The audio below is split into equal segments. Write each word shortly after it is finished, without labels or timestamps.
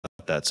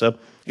that. So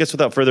I guess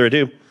without further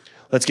ado,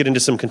 let's get into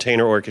some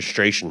container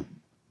orchestration.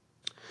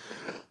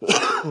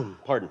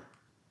 Pardon.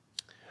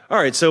 All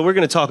right, so we're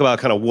going to talk about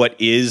kind of what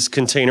is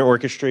container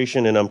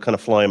orchestration, and I'm kind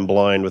of flying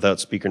blind without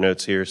speaker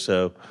notes here,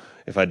 so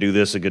if I do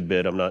this a good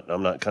bit, I'm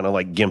not kind of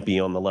like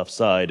gimpy on the left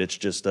side. It's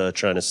just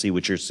trying to see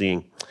what you're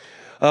seeing.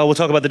 We'll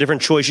talk about the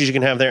different choices you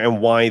can have there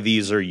and why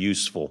these are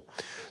useful.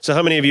 So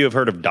how many of you have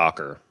heard of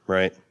Docker,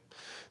 right?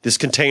 This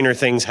container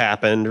thing's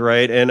happened,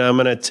 right? And I'm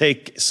going to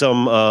take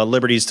some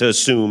liberties to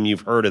assume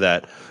you've heard of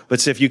that.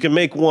 But if you can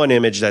make one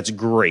image, that's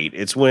great.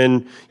 It's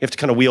when you have to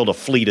kind of wield a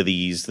fleet of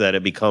these that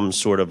it becomes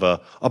sort of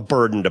a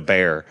burden to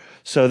bear.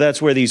 So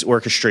that's where these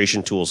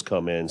orchestration tools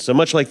come in. So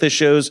much like this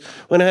shows,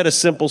 when I had a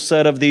simple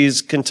set of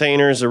these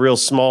containers, a real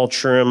small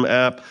trim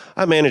app,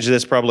 I manage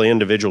this probably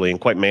individually and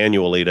quite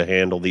manually to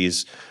handle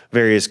these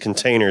various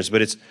containers.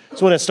 But it's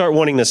when I start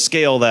wanting to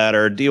scale that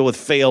or deal with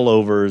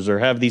failovers or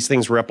have these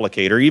things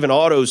replicate or even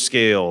auto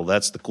scale,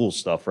 that's the cool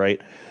stuff, right?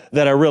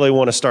 That I really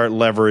want to start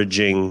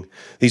leveraging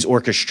these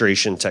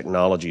orchestration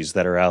technologies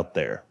that are out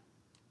there.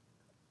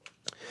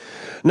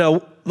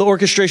 Now, the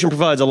orchestration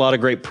provides a lot of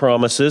great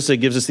promises. It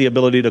gives us the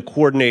ability to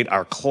coordinate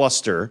our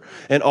cluster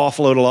and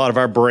offload a lot of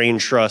our brain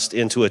trust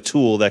into a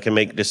tool that can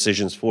make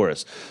decisions for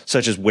us,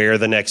 such as where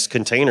the next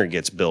container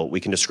gets built. We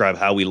can describe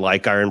how we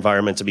like our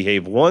environment to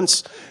behave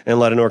once and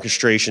let an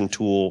orchestration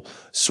tool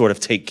sort of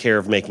take care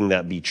of making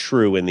that be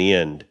true in the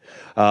end.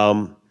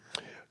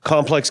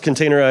 Complex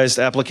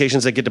containerized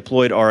applications that get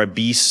deployed are a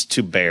beast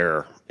to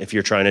bear if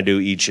you're trying to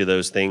do each of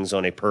those things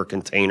on a per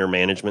container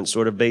management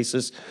sort of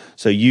basis.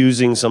 So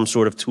using some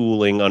sort of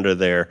tooling under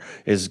there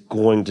is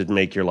going to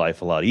make your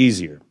life a lot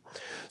easier.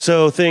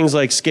 So things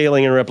like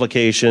scaling and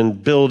replication,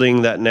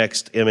 building that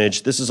next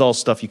image, this is all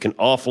stuff you can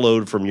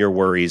offload from your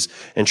worries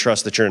and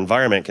trust that your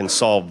environment can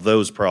solve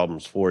those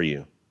problems for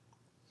you.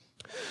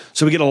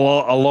 So we get a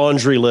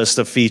laundry list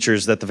of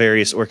features that the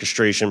various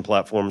orchestration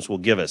platforms will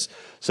give us.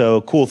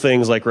 So cool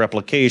things like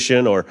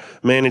replication or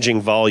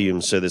managing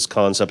volumes. So this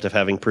concept of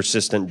having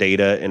persistent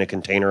data in a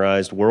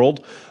containerized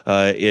world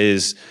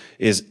is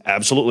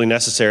absolutely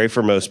necessary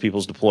for most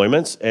people's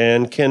deployments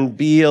and can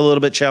be a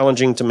little bit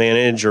challenging to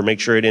manage or make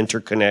sure it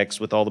interconnects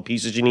with all the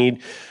pieces you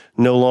need.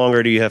 No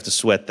longer do you have to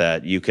sweat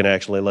that. You can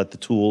actually let the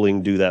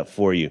tooling do that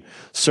for you.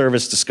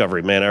 Service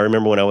discovery. Man, I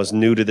remember when I was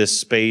new to this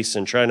space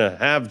and trying to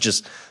have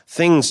just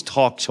things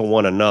talk to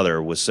one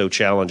another was so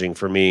challenging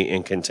for me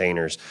in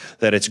containers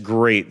that it's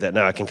great that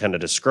now I can kind of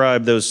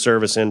describe those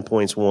service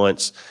endpoints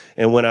once.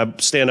 And when I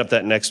stand up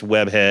that next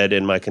webhead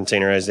in my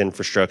containerized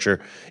infrastructure,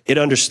 it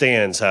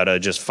understands how to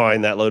just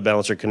find that load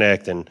balancer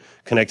connect and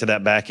connect to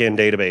that backend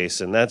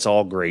database. And that's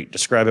all great.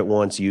 Describe it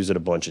once, use it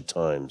a bunch of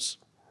times.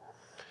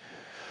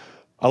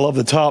 I love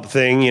the top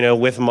thing, you know,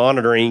 with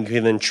monitoring, you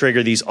can then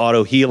trigger these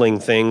auto-healing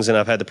things, and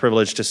I've had the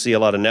privilege to see a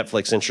lot of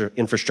Netflix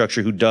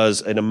infrastructure who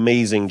does an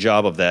amazing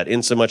job of that,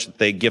 in so much that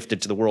they gifted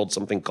to the world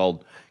something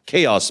called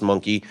Chaos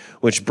Monkey,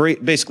 which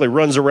basically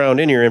runs around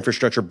in your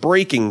infrastructure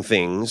breaking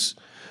things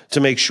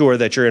to make sure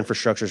that your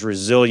infrastructure is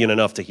resilient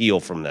enough to heal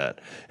from that.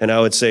 And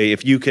I would say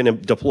if you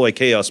can deploy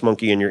Chaos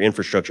Monkey in your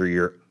infrastructure,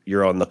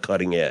 you're on the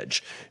cutting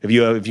edge. If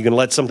you can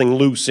let something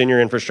loose in your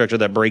infrastructure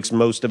that breaks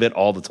most of it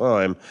all the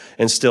time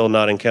and still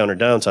not encounter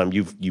downtime,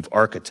 you've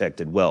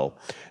architected well.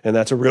 And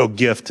that's a real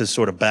gift to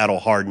sort of battle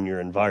harden your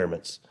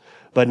environments.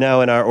 But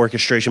now in our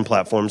orchestration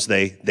platforms,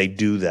 they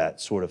do that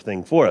sort of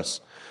thing for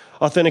us.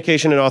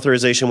 Authentication and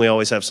authorization, we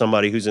always have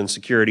somebody who's in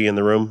security in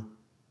the room.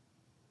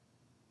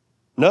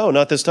 No,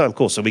 not this time.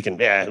 Cool. So we can,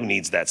 who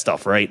needs that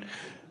stuff, right?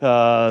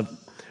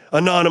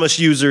 Anonymous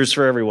users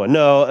for everyone.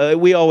 No,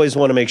 we always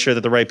want to make sure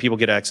that the right people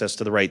get access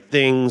to the right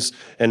things.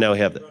 And now we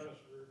have that.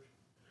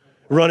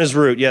 Run as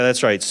root. Yeah,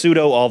 that's right.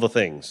 Sudo all the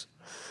things.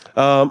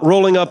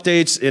 Rolling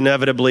updates,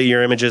 inevitably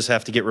your images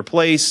have to get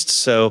replaced.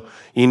 So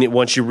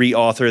once you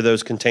reauthor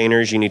those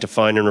containers, you need to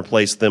find and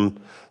replace them,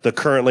 the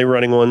currently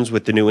running ones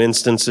with the new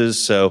instances.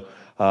 So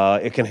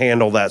it can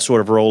handle that sort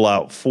of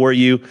rollout for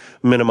you,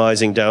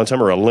 minimizing downtime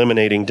or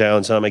eliminating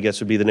downtime, I guess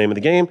would be the name of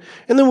the game.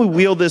 And then we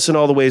wield this in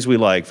all the ways we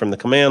like, from the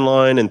command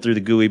line and through the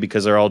GUI,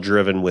 because they're all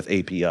driven with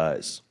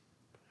APIs.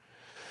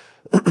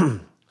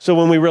 So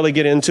when we really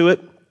get into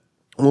it,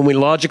 when we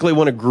logically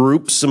want to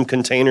group some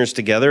containers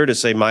together to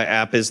say my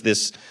app is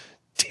this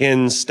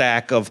 10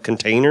 stack of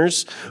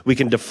containers, we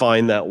can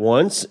define that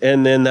once,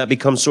 and then that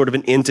becomes sort of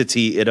an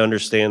entity it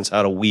understands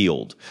how to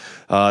wield.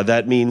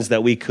 That means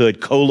that we could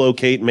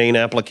co-locate main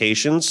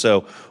applications.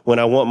 So when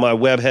I want my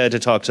webhead to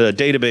talk to a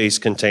database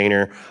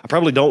container, I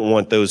probably don't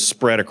want those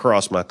spread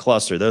across my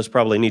cluster. Those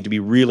probably need to be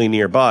really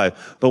nearby.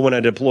 But when I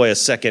deploy a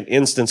second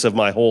instance of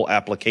my whole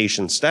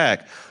application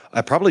stack,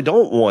 I probably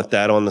don't want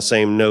that on the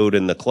same node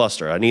in the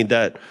cluster. I need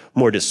that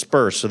more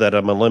dispersed so that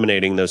I'm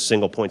eliminating those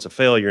single points of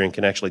failure and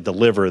can actually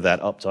deliver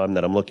that uptime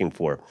that I'm looking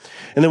for.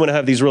 And then when I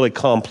have these really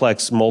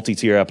complex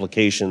multi-tier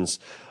applications,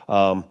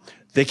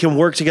 they can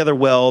work together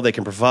well, they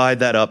can provide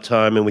that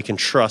uptime, and we can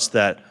trust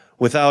that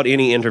without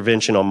any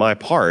intervention on my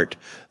part,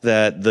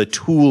 that the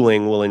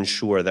tooling will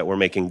ensure that we're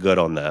making good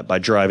on that by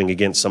driving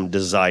against some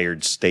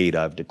desired state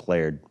I've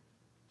declared.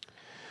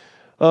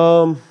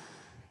 What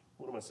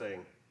want to say?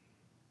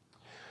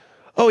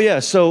 Oh, yeah.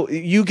 So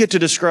you get to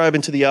describe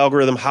into the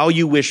algorithm how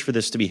you wish for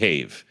this to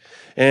behave.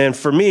 And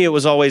for me, it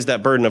was always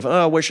that burden of,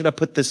 oh, where should I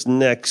put this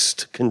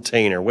next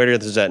container? Where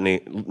does that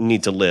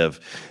need to live?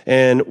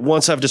 And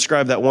once I've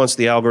described that once,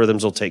 the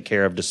algorithms will take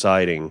care of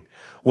deciding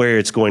where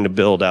it's going to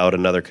build out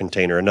another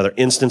container, another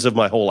instance of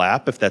my whole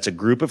app, if that's a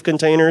group of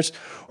containers,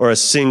 or a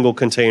single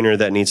container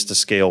that needs to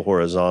scale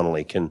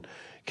horizontally can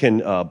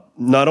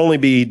not only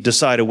be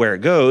decided where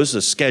it goes, a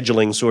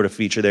scheduling sort of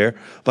feature there,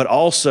 but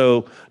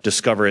also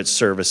discover its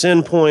service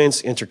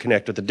endpoints,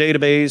 interconnect with the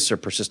database or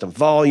persistent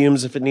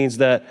volumes if it needs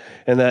that,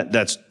 and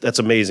that's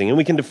amazing. And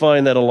we can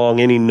define that along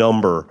any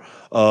number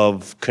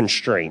of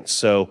constraints.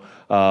 So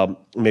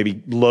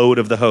maybe load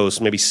of the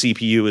host, maybe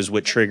CPU is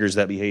what triggers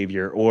that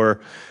behavior,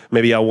 or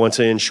maybe I want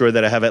to ensure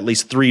that I have at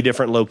least 3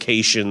 different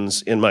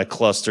locations in my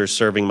cluster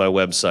serving my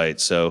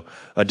website. So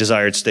a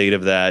desired state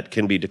of that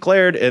can be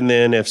declared, and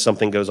then if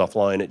something goes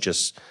offline, it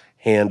just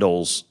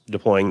handles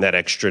deploying that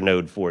extra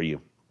node for you.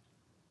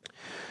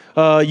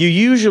 You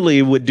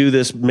usually would do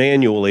this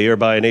manually or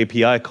by an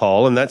API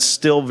call, and that's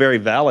still very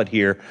valid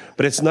here,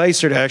 but it's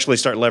nicer to actually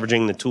start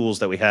leveraging the tools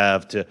that we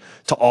have to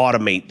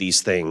automate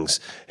these things.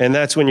 And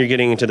that's when you're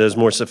getting into those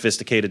more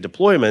sophisticated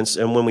deployments.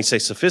 And when we say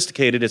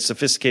sophisticated, it's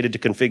sophisticated to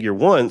configure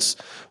once,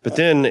 but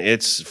then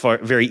it's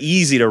very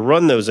easy to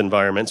run those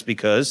environments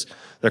because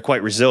they're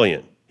quite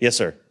resilient. Yes,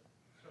 sir?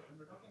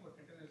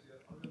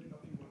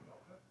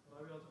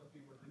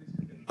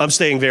 I'm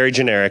staying very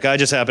generic. I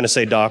just happen to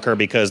say Docker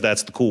because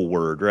that's the cool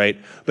word, right?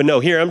 But no,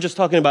 here I'm just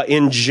talking about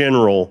in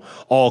general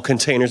all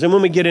containers. And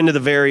when we get into the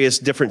various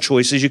different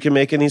choices you can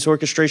make in these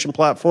orchestration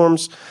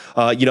platforms,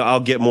 I'll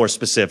get more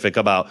specific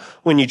about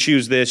when you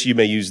choose this, you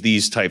may use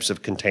these types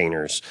of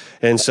containers.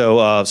 And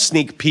so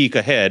sneak peek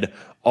ahead,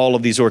 all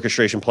of these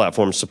orchestration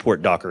platforms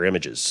support Docker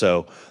images.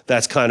 So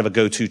that's kind of a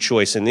go-to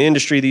choice in the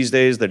industry these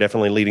days. They're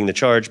definitely leading the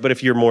charge. But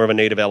if you're more of a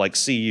native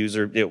LXC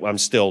user, I'm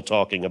still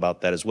talking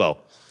about that as well.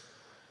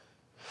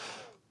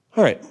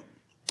 All right.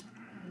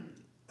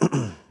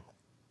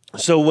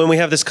 So when we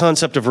have this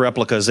concept of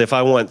replicas, if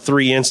I want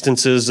 3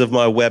 instances of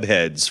my web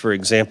heads, for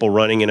example,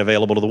 running and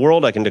available to the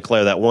world, I can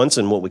declare that once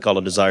in what we call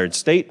a desired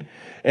state,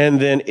 and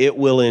then it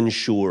will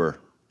ensure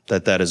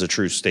that that is a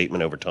true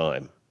statement over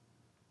time.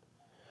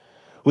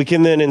 We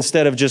can then,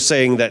 instead of just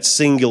saying that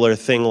singular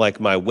thing like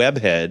my web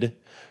head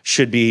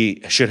should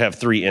have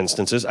 3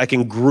 instances, I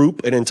can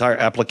group an entire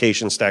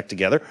application stack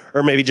together,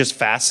 or maybe just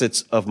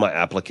facets of my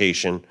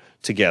application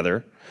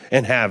together,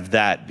 and have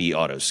that be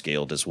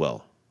auto-scaled as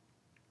well.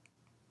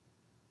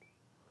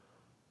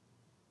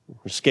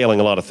 We're scaling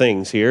a lot of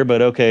things here,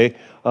 but okay.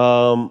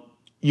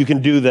 You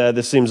can do that.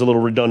 This seems a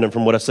little redundant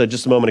from what I said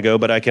just a moment ago,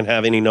 but I can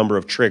have any number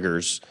of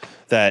triggers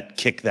that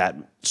kick that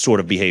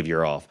sort of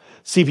behavior off.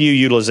 CPU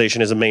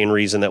utilization is a main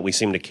reason that we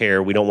seem to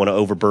care. We don't want to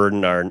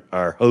overburden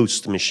our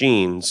host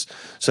machines,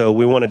 so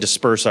we want to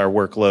disperse our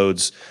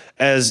workloads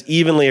as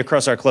evenly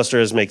across our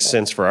cluster as makes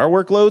sense for our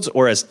workloads,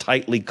 or as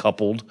tightly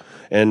coupled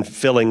and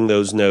filling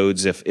those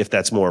nodes if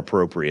that's more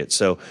appropriate.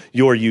 So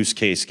your use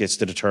case gets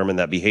to determine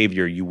that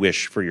behavior you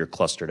wish for your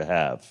cluster to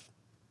have.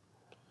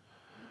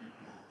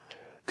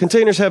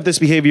 Containers have this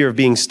behavior of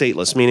being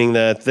stateless, meaning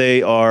that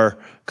they are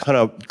kind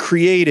of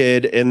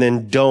created and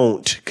then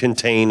don't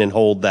contain and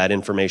hold that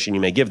information you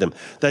may give them.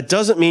 That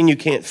doesn't mean you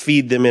can't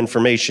feed them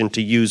information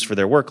to use for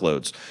their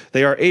workloads.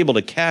 They are able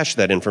to cache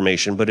that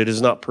information, but it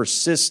is not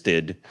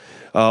persisted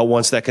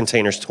once that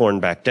container is torn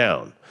back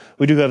down.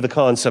 We do have the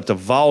concept of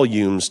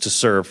volumes to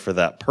serve for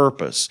that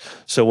purpose.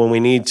 So when we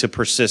need to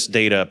persist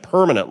data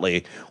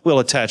permanently, we'll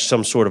attach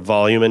some sort of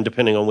volume, and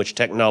depending on which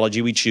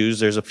technology we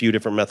choose, there's a few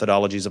different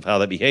methodologies of how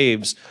that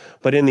behaves.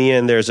 But in the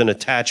end, there's an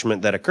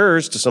attachment that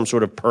occurs to some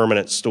sort of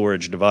permanent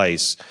storage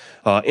device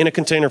in a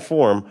container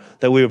form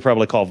that we would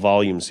probably call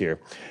volumes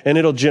here. And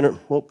it'll generate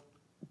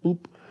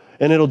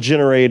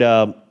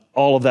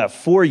all of that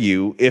for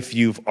you if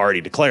you've already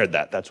declared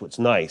that. That's what's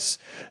nice.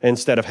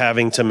 Instead of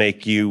having to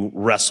make you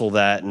wrestle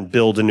that and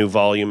build a new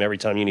volume every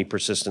time you need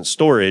persistent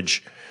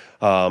storage,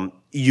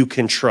 you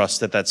can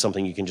trust that that's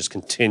something you can just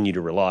continue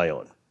to rely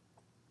on.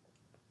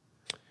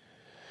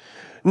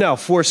 Now,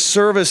 for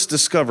service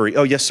discovery.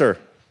 Oh, yes, sir.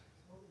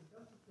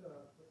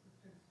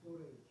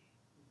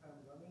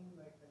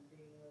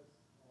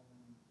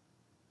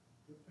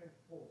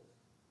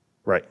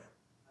 Right.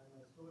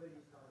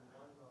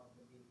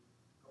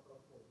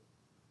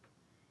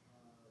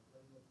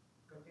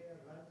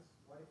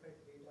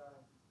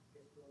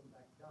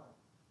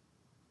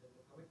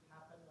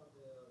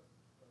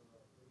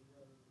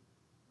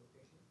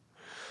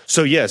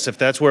 So yes, if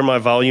that's where my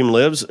volume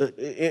lives,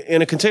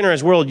 in a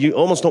containerized world, you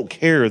almost don't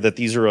care that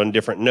these are on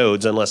different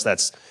nodes unless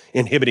that's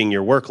inhibiting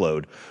your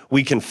workload.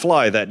 We can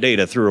fly that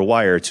data through a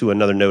wire to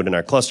another node in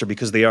our cluster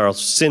because they are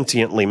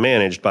sentiently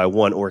managed by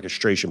one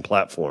orchestration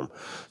platform.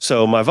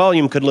 So my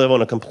volume could live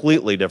on a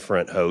completely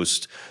different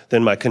host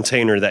than my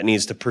container that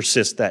needs to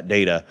persist that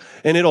data.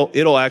 And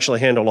it'll actually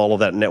handle all of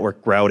that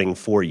network routing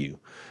for you.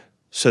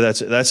 So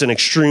that's an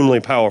extremely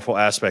powerful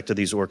aspect of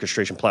these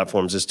orchestration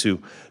platforms, is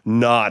to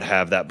not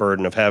have that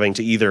burden of having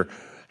to either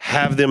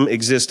have them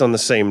exist on the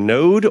same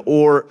node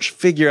or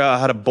figure out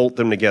how to bolt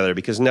them together,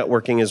 because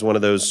networking is one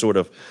of those sort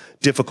of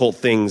difficult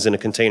things in a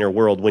container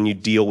world when you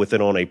deal with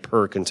it on a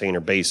per container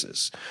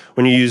basis.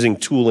 When you're using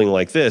tooling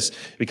like this,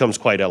 it becomes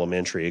quite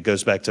elementary. It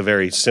goes back to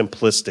very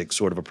simplistic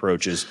sort of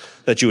approaches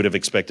that you would have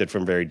expected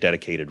from very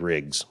dedicated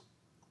rigs.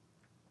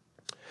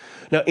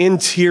 Now,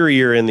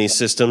 interior in these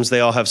systems,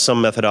 they all have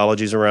some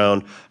methodologies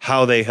around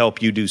how they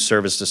help you do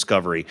service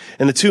discovery.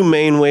 And the two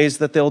main ways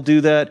that they'll do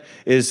that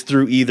is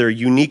through either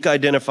unique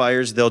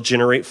identifiers they'll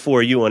generate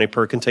for you on a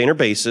per container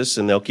basis,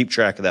 and they'll keep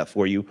track of that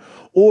for you,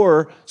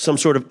 or some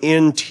sort of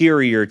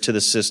interior to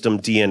the system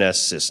DNS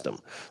system,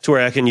 to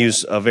where I can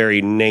use a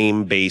very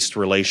name-based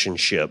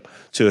relationship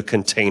to a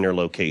container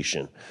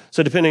location.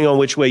 So depending on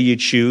which way you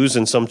choose,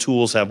 and some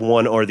tools have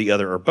one or the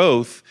other or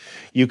both,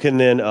 you can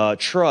then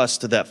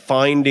trust that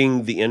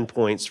finding the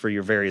endpoints for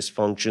your various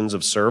functions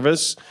of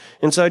service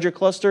inside your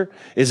cluster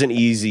is an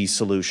easy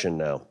solution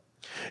now.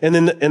 And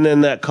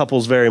then that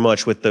couples very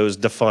much with those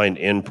defined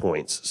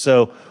endpoints.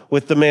 So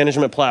with the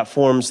management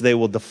platforms, they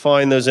will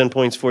define those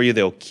endpoints for you.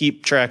 They'll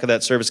keep track of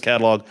that service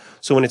catalog.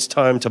 So when it's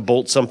time to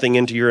bolt something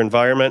into your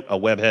environment, a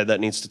webhead that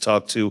needs to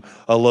talk to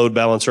a load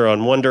balancer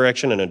on one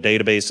direction and a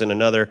database in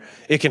another,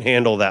 it can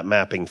handle that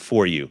mapping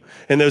for you.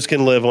 And those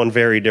can live on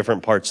very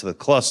different parts of the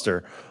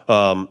cluster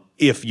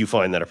if you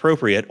find that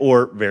appropriate,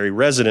 or very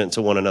resident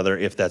to one another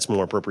if that's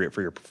more appropriate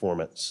for your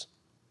performance.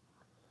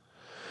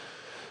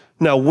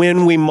 Now,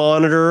 when we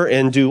monitor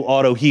and do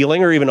auto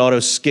healing or even auto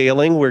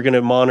scaling, we're going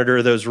to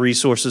monitor those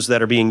resources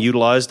that are being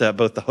utilized at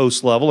both the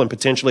host level and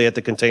potentially at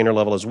the container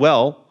level as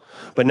well.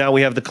 But now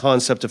we have the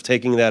concept of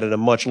taking that at a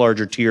much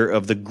larger tier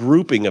of the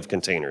grouping of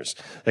containers.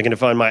 I can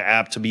define my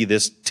app to be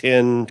this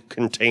 10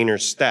 container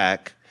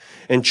stack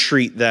and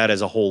treat that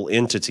as a whole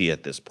entity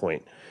at this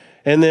point.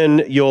 And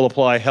then you'll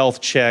apply health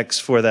checks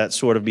for that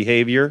sort of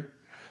behavior.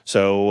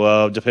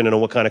 So depending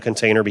on what kind of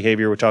container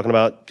behavior we're talking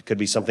about, it could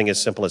be something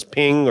as simple as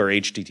ping or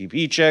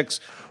HTTP checks,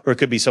 or it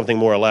could be something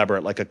more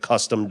elaborate like a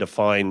custom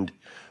defined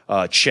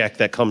check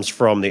that comes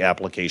from the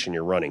application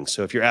you're running.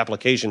 So if your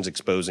application's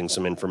exposing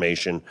some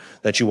information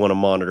that you want to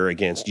monitor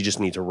against, you just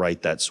need to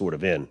write that sort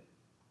of in.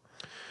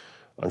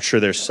 I'm sure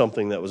there's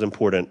something that was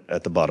important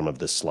at the bottom of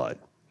this slide.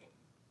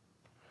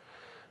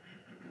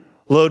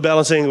 Load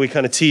balancing, we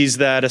kind of teased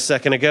that a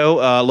second ago.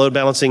 Load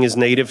balancing is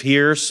native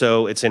here,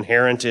 so it's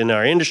inherent in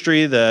our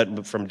industry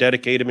that from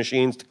dedicated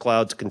machines to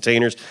cloud to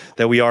containers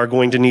that we are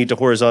going to need to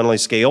horizontally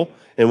scale.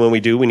 And when we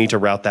do, we need to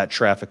route that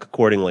traffic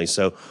accordingly.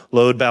 So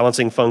load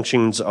balancing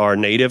functions are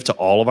native to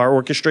all of our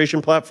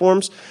orchestration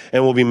platforms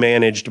and will be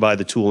managed by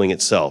the tooling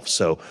itself.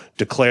 So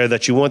declare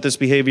that you want this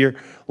behavior,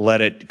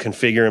 let it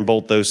configure and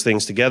bolt those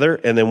things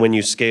together, and then when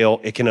you scale,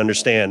 it can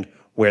understand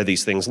where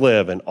these things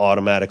live and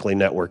automatically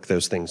network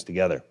those things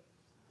together.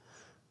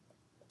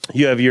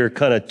 You have your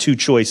kind of two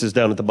choices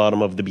down at the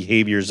bottom of the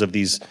behaviors of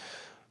these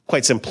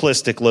quite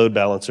simplistic load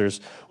balancers,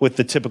 with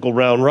the typical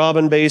round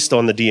robin based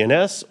on the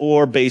DNS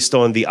or based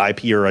on the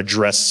IP or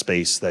address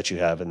space that you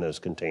have in those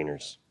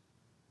containers.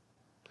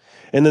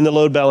 And then the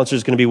load balancer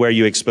is going to be where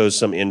you expose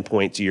some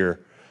endpoint to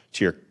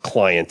your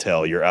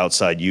clientele, your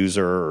outside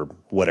user, or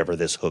whatever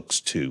this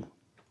hooks to.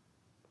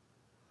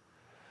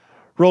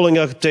 Rolling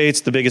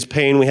updates, the biggest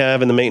pain we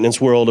have in the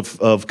maintenance world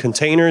of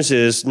containers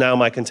is now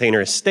my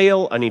container is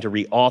stale. I need to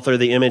reauthor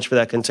the image for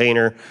that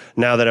container.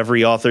 Now that I've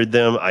reauthored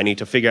them, I need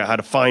to figure out how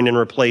to find and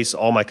replace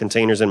all my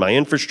containers in my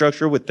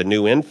infrastructure with the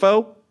new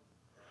info.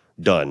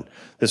 Done.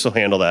 This will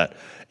handle that.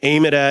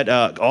 Aim it at,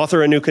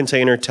 author a new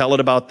container, tell it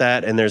about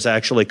that, and there's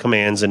actually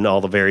commands in all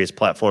the various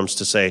platforms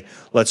to say,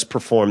 let's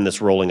perform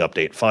this rolling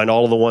update. Find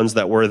all of the ones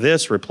that were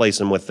this, replace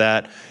them with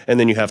that, and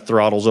then you have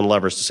throttles and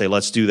levers to say,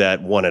 let's do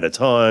that 1 at a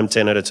time,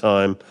 10 at a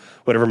time,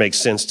 whatever makes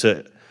sense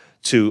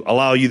to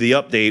allow you the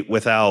update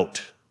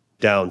without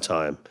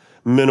downtime.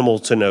 Minimal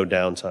to no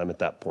downtime at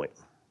that point.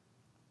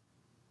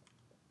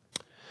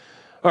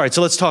 All right,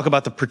 so let's talk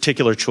about the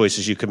particular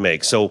choices you could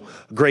make. So,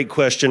 great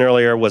question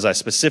earlier. Was I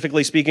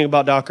specifically speaking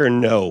about Docker?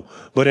 No.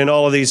 But in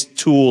all of these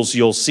tools,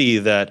 you'll see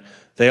that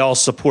they all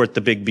support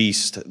the big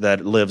beast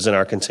that lives in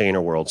our container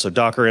world. So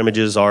Docker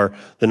images are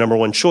the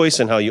 #1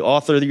 choice in how you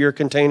author your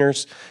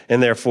containers,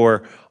 and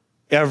therefore,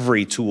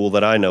 every tool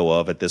that I know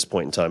of at this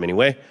point in time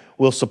anyway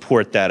will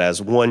support that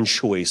as one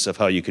choice of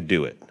how you could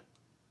do it.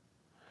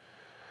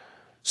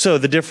 So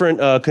the different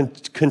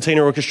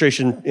container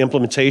orchestration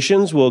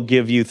implementations will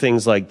give you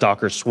things like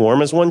Docker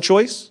Swarm as one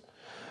choice.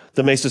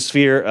 The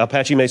Mesosphere,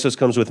 Apache Mesos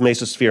comes with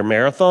Mesosphere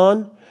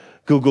Marathon.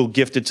 Google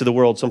gifted to the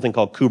world something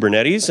called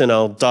Kubernetes, and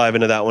I'll dive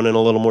into that one in a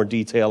little more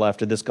detail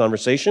after this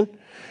conversation.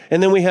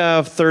 And then we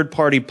have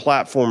third-party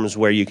platforms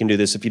where you can do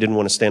this if you didn't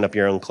want to stand up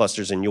your own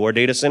clusters in your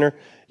data center.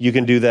 You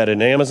can do that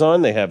in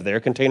Amazon. They have their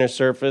container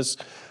surface.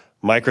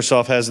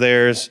 Microsoft has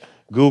theirs.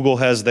 Google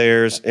has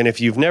theirs, and if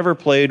you've never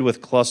played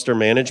with cluster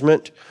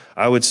management,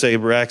 I would say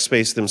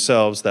Rackspace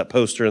themselves, that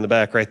poster in the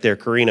back right there,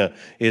 Karina,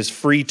 is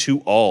free to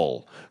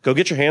all. Go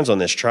get your hands on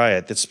this, try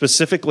it. It's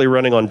specifically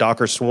running on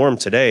Docker Swarm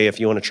today if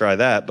you want to try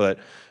that, but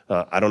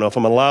I don't know if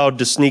I'm allowed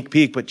to sneak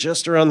peek, but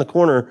just around the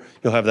corner,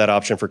 you'll have that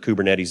option for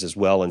Kubernetes as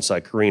well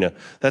inside Karina.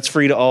 That's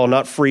free to all,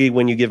 not free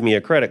when you give me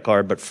a credit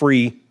card, but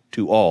free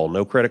to all.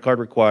 No credit card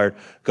required.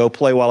 Go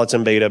play while it's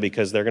in beta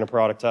because they're going to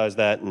productize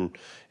that and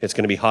it's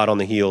going to be hot on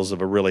the heels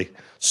of a really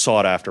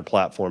sought after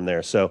platform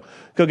there. So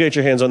go get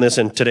your hands on this.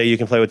 And today you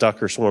can play with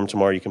Docker Swarm.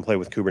 Tomorrow you can play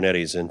with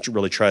Kubernetes and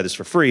really try this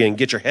for free and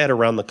get your head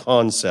around the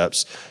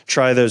concepts.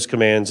 Try those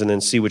commands and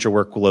then see what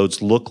your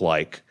workloads look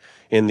like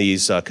in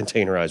these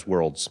containerized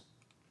worlds.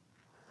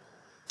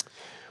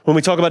 When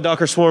we talk about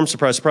Docker Swarm,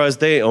 surprise, surprise,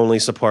 they only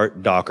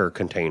support Docker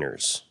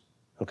containers.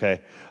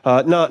 Okay,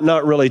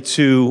 not really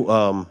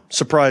too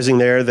surprising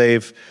there.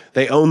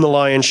 They own the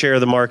lion's share of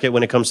the market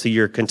when it comes to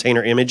your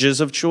container images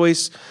of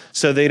choice,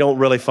 so they don't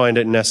really find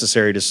it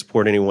necessary to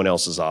support anyone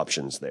else's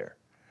options there.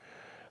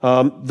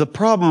 The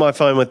problem I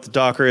find with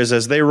Docker is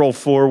as they roll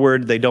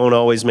forward, they don't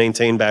always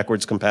maintain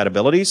backwards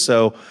compatibility.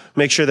 So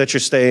make sure that you're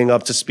staying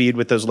up to speed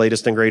with those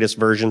latest and greatest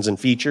versions and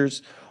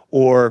features,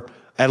 or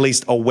at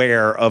least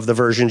aware of the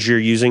versions you're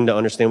using to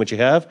understand what you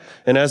have.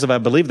 And as of, I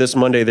believe, this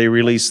Monday, they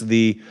released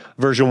the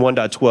version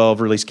 1.12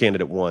 release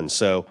candidate 1.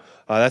 So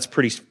that's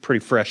pretty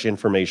fresh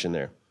information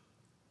there.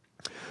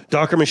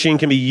 Docker machine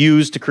can be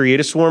used to create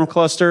a swarm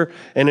cluster,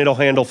 and it'll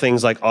handle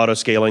things like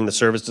auto-scaling, the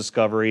service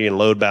discovery, and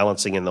load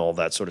balancing, and all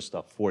that sort of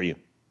stuff for you.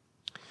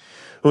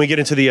 When we get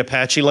into the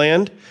Apache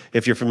land,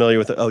 if you're familiar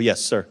with it, oh, yes,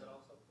 sir.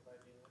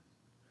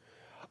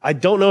 I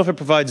don't know if it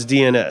provides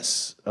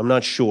DNS. I'm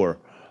not sure.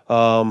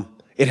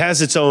 It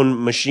has its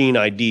own machine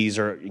IDs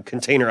or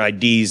container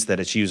IDs that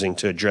it's using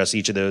to address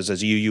each of those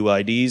as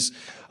UUIDs.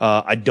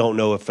 I don't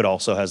know if it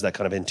also has that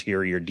kind of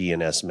interior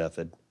DNS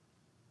method.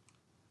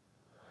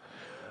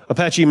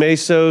 Apache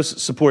Mesos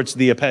supports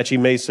the Apache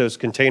Mesos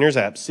containers,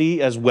 AppC,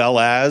 as well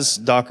as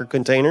Docker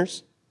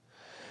containers.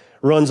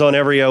 Runs on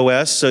every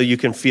OS, so you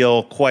can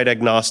feel quite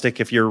agnostic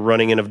if you're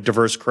running in a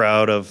diverse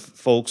crowd of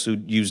folks who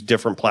use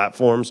different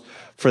platforms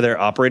for their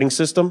operating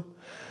system.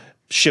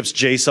 Ships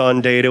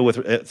JSON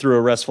data through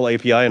a RESTful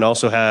API and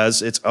also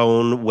has its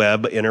own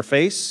web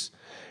interface.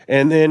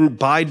 And then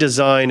by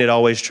design, it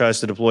always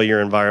tries to deploy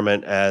your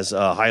environment as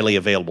a highly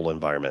available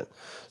environment.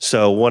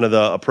 So one of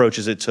the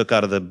approaches it took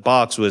out of the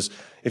box was,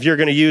 if you're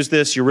going to use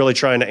this, you're really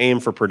trying to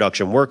aim for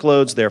production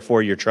workloads.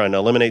 Therefore, you're trying to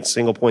eliminate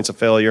single points of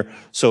failure.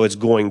 So it's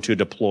going to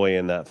deploy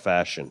in that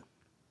fashion.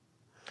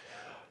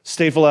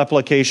 Stateful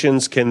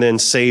applications can then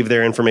save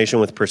their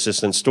information with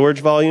persistent storage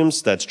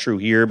volumes. That's true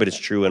here, but it's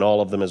true in all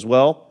of them as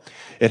well.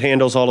 It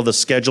handles all of the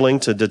scheduling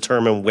to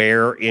determine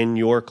where in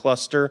your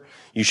cluster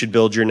you should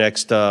build your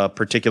next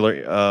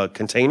particular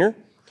container.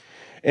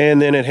 And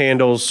then it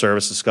handles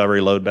service discovery,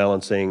 load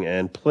balancing,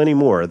 and plenty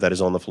more that is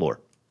on the floor.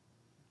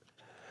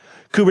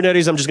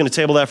 Kubernetes, I'm just going to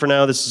table that for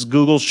now. This is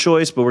Google's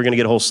choice, but we're going to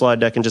get a whole slide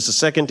deck in just a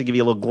second to give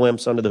you a little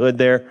glimpse under the hood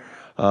there.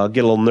 Get a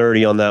little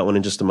nerdy on that one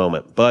in just a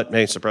moment. But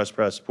hey, surprise,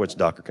 surprise, supports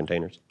Docker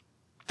containers.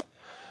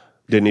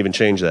 Didn't even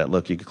change that.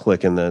 Look, you could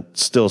click and that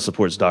still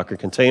supports Docker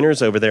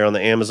containers over there on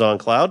the Amazon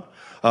cloud.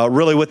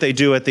 Really what they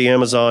do at the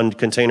Amazon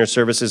Container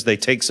Services, they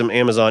take some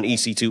Amazon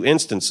EC2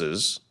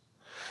 instances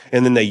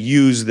and then they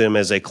use them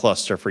as a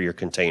cluster for your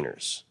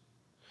containers.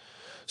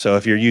 So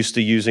if you're used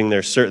to using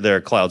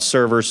their cloud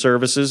server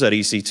services at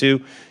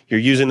EC2, you're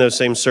using those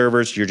same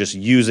servers, you're just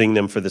using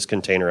them for this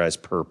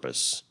containerized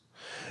purpose.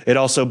 It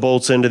also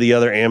bolts into the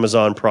other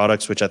Amazon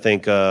products, which I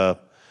think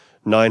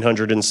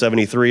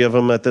 973 of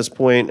them at this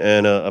point,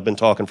 and I've been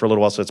talking for a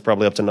little while, so it's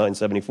probably up to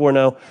 974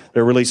 now.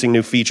 They're releasing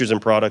new features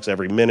and products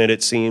every minute,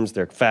 it seems.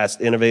 They're fast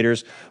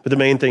innovators. But the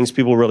main things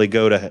people really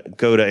go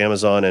to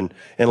Amazon and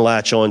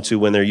latch on to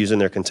when they're using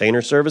their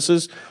container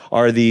services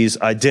are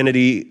these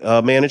identity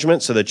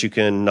management, so that you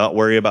can not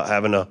worry about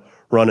having to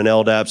run an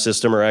LDAP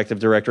system or Active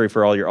Directory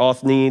for all your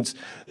auth needs.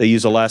 They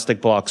use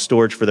Elastic Block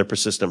Storage for their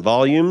persistent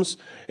volumes,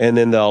 and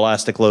then the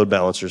Elastic Load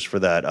Balancers for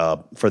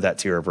that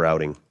tier of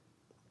routing.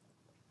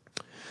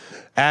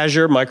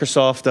 Azure,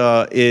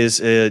 Microsoft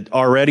is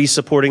already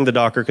supporting the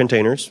Docker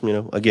containers,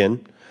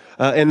 again.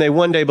 And they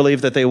one day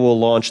believe that they will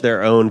launch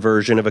their own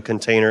version of a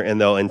container,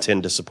 and they'll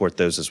intend to support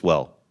those as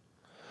well.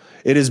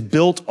 It is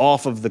built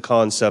off of the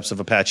concepts of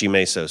Apache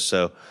Mesos.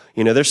 So,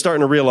 they're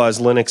starting to realize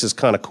Linux is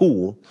kind of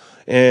cool,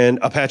 and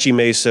Apache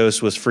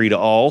Mesos was free to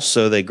all,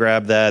 so they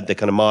grabbed that, they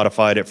kind of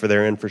modified it for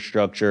their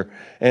infrastructure,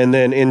 and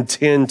then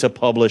intend to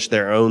publish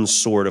their own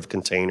sort of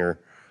container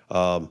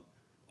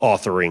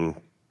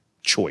authoring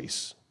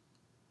choice.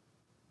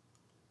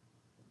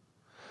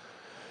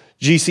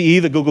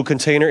 GCE, the Google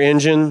Container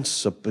Engine,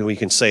 so we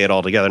can say it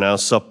all together now,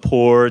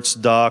 supports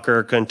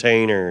Docker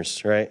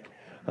containers, right?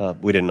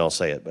 We didn't all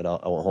say it, but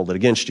I won't hold it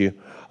against you.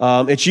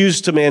 It's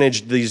used to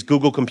manage these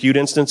Google Compute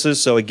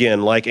instances. So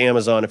again, like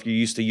Amazon, if you're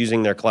used to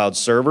using their cloud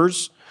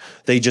servers,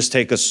 they just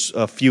take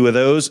a few of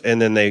those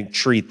and then they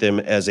treat them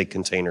as a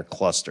container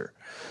cluster.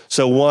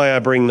 So why I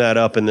bring that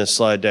up in this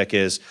slide deck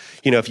is,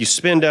 if you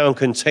spin down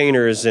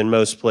containers in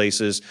most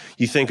places,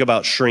 you think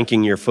about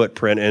shrinking your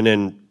footprint, and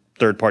in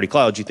third-party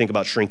clouds, you think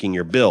about shrinking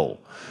your bill.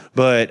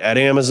 But at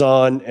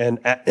Amazon and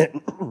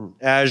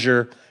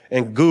Azure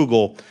and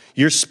Google,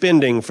 you're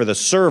spending for the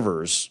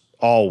servers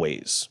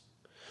always.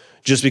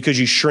 Just because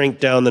you shrink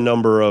down the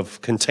number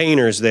of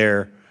containers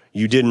there,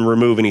 you didn't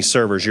remove any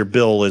servers. Your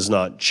bill is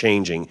not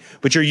changing,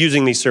 but you're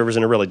using these servers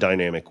in a really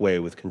dynamic way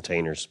with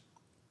containers.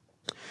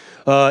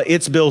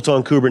 It's built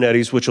on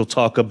Kubernetes, which we'll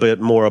talk a bit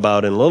more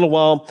about in a little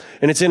while,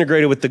 and it's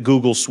integrated with the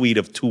Google suite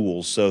of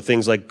tools. So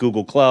things like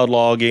Google Cloud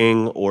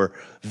Logging or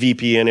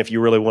VPN, if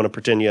you really want to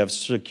pretend you have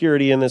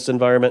security in this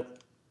environment,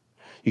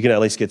 you can at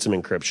least get some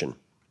encryption.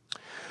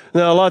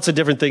 Now, lots of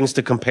different things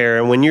to compare,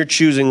 and when you're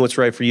choosing what's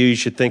right for you, you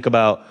should think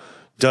about,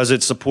 does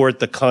it support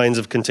the kinds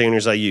of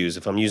containers I use?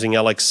 If I'm using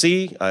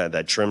LXC,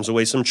 that trims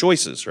away some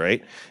choices,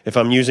 right? If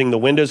I'm using the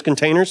Windows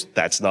containers,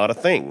 that's not a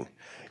thing.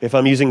 If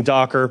I'm using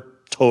Docker,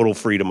 total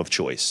freedom of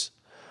choice.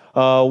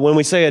 When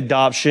we say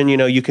adoption,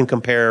 you can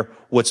compare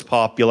what's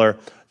popular.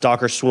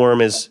 Docker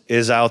Swarm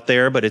is out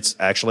there, but it's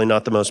actually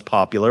not the most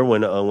popular.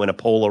 When a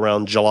poll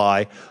around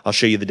July, I'll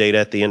show you the data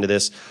at the end of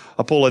this,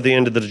 a poll at the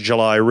end of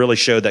July really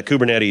showed that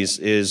Kubernetes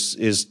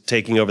is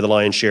taking over the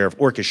lion's share of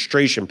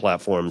orchestration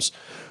platforms,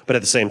 but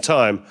at the same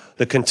time,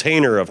 the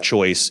container of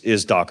choice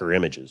is Docker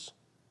images.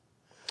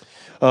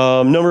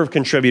 Number of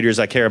contributors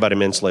I care about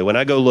immensely. When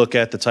I go look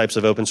at the types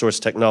of open source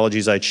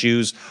technologies I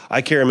choose,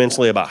 I care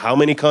immensely about how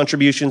many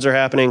contributions are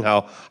happening,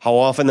 how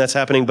often that's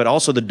happening, but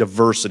also the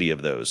diversity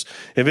of those.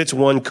 If it's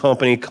one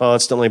company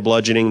constantly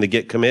bludgeoning the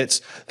Git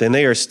commits, then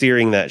they are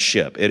steering that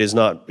ship. It is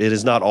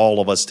not all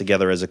of us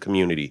together as a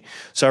community.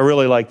 So I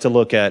really like to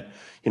look at,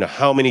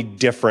 how many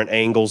different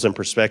angles and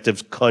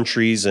perspectives,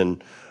 countries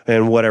and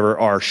whatever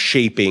are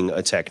shaping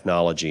a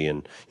technology.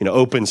 And,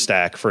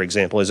 OpenStack, for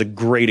example, is a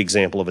great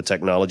example of a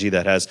technology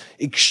that has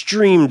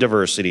extreme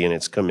diversity in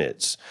its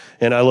commits.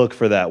 And I look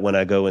for that when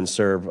I go and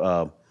serve,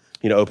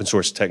 open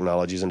source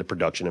technologies into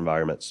production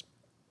environments.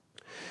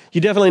 You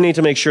definitely need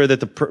to make sure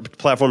that the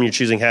platform you're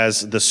choosing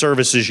has the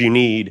services you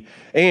need,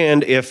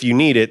 and if you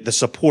need it, the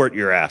support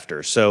you're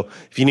after. So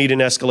if you need an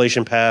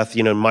escalation path,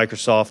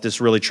 Microsoft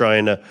is really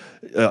trying to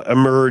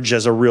emerge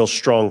as a real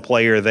strong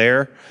player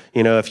there.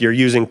 If you're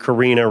using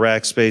Carina,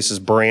 Rackspace is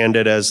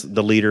branded as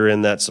the leader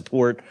in that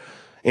support.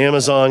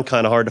 Amazon,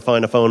 kind of hard to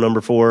find a phone number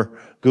for.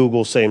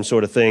 Google, same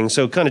sort of thing.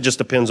 So it kind of just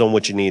depends on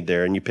what you need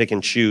there, and you pick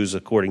and choose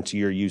according to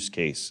your use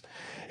case.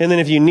 And then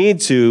if you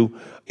need to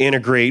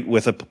integrate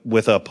with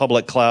a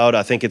public cloud,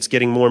 I think it's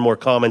getting more and more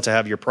common to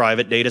have your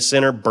private data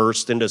center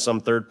burst into some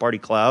third-party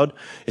cloud,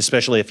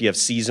 especially if you have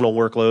seasonal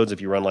workloads,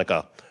 if you run like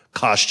a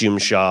costume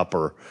shop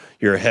or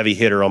you're a heavy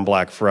hitter on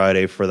Black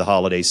Friday for the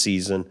holiday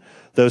season.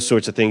 Those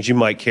sorts of things. You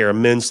might care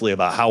immensely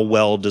about how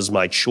well does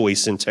my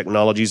choice in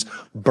technologies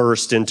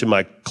burst into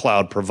my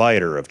cloud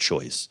provider of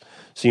choice.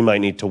 So you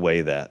might need to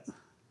weigh that.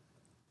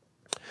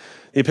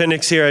 The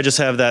appendix here, I just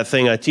have that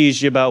thing I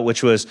teased you about,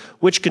 which was,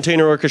 which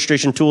container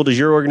orchestration tool does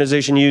your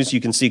organization use? You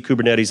can see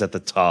Kubernetes at the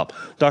top.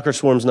 Docker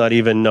Swarm's not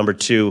even number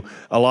 2.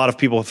 A lot of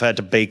people have had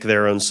to bake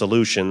their own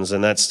solutions,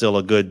 and that's still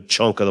a good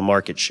chunk of the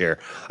market share.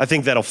 I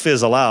think that'll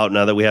fizzle out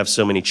now that we have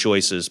so many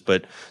choices,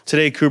 but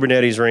today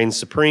Kubernetes reigns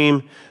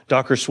supreme.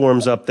 Docker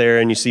Swarm's up there,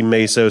 and you see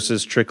Mesos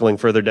is trickling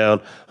further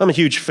down. I'm a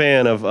huge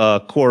fan of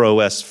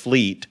CoreOS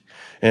Fleet,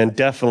 and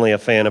definitely a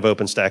fan of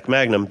OpenStack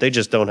Magnum. They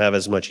just don't have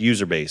as much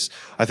user base.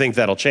 I think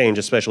that'll change,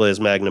 especially as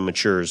Magnum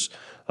matures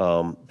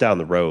down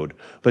the road.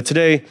 But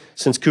today,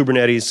 since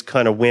Kubernetes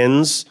kind of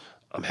wins,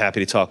 I'm happy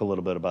to talk a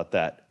little bit about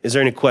that. Is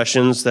there any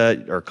questions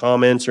or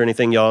comments or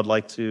anything y'all would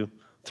like to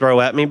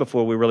throw at me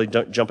before we really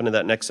jump into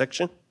that next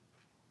section?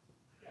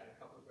 Yeah, a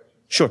couple of questions.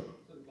 Sure. So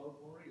the Cloud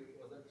Foundry,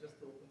 was that just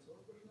the open source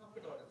version of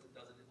it, or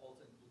does it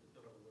also include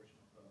the developer version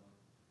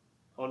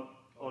of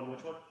On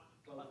which one?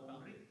 Cloud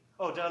Foundry?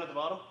 Oh, down at the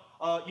bottom?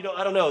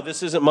 I don't know.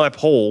 This isn't my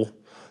poll.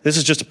 This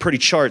is just a pretty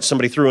chart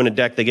somebody threw in a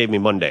deck they gave me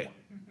Monday.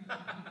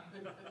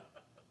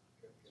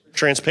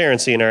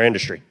 Transparency in our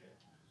industry.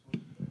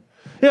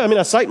 Yeah,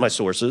 I cite my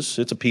sources.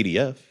 It's a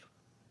PDF. So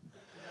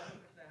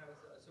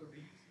do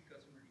you see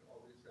customers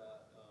always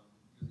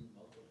using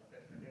multiple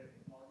data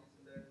technologies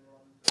in their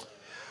environment,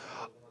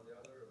 one or the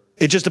other?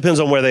 It just depends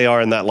on where they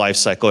are in that life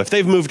cycle. If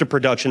they've moved to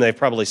production, they've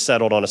probably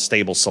settled on a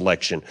stable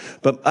selection.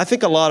 But I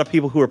think a lot of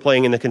people who are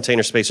playing in the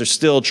container space are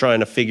still trying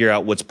to figure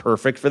out what's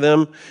perfect for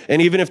them.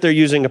 And even if they're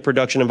using a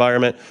production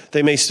environment,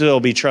 they may still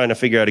be trying to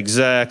figure out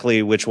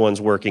exactly which one's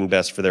working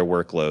best for their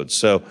workloads.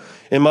 So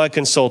in my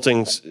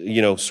consulting,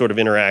 sort of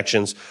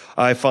interactions,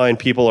 I find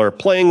people are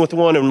playing with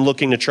one and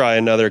looking to try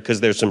another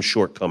because there's some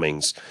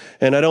shortcomings.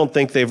 And I don't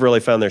think they've really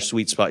found their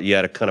sweet spot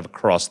yet, kind of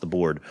across the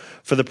board.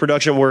 For the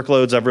production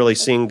workloads, I've really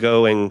seen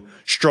going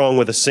strong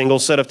with a single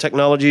set of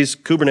technologies.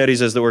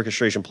 Kubernetes as the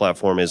orchestration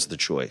platform is the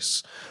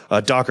choice.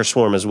 Docker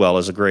Swarm as well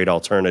is a great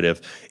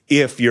alternative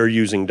if you're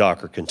using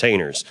Docker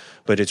containers,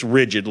 but it's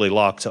rigidly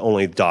locked to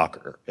only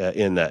Docker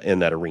in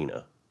that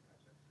arena.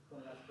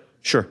 One last question.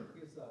 Sure. Is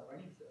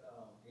running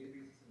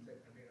databases inside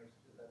containers,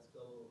 is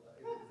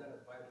that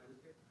a viable use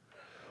case?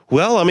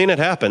 Well, it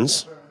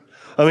happens.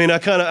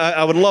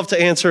 I would love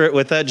to answer it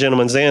with that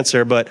gentleman's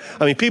answer, but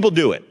people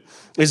do it.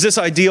 Is this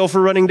ideal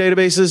for running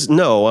databases?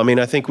 No. I mean,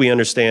 I think we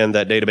understand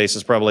that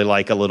databases probably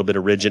like a little bit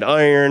of rigid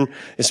iron,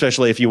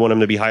 especially if you want them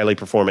to be highly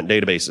performant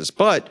databases.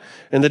 But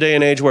in the day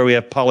and age where we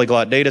have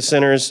polyglot data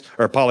centers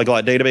or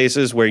polyglot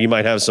databases where you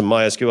might have some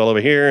MySQL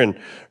over here and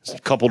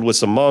coupled with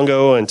some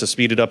Mongo, and to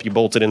speed it up, you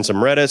bolted in some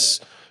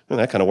Redis. And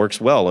that kind of works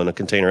well in a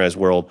containerized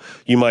world.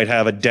 You might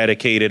have a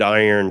dedicated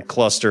iron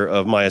cluster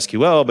of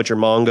MySQL, but your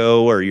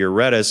Mongo or your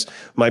Redis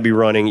might be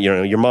running,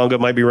 your Mongo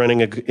might be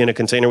running in a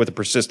container with a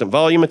persistent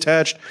volume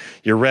attached.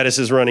 Your Redis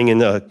is running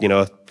in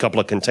a couple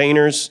of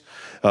containers,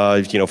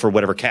 for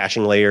whatever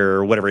caching layer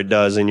or whatever it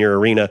does in your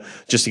arena,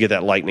 just to get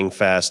that lightning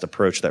fast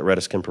approach that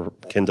Redis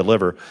can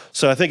deliver.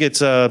 So I think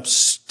it's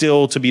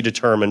still to be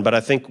determined, but I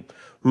think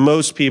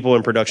most people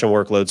in production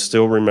workloads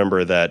still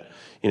remember that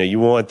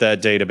you want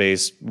that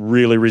database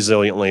really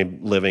resiliently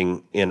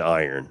living in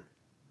iron.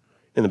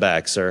 In the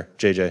back, sir.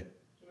 JJ. Can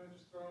I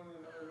just throw in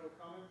another little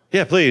comment?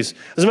 Yeah, please.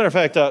 As a matter of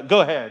fact,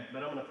 go ahead.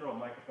 But I'm going to throw a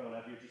microphone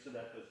at you just so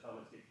that those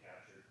comments get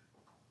captured.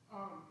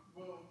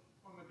 Well,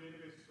 on the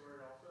database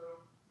story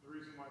also, the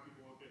reason why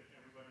people look at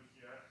Amazon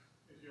ECS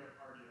is you have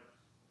RDS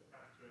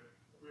attached to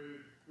it. With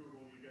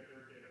Google, you get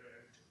their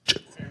database.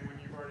 And when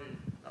you've already...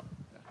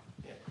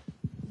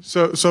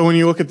 So when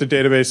you look at the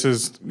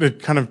databases,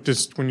 it kind of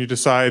just when you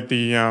decide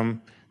the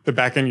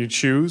backend you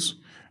choose,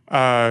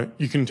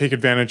 you can take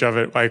advantage of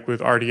it, like with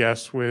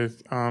RDS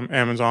with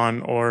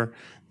Amazon or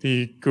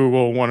the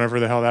Google, whatever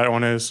the hell that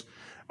one is.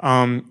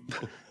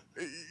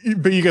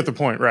 But you get the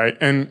point, right?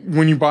 And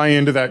when you buy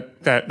into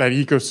that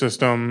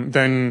ecosystem,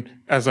 then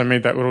as I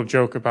made that little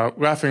joke about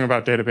laughing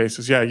about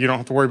databases, yeah, you don't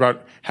have to worry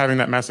about having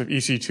that massive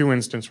EC2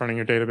 instance running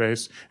your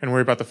database and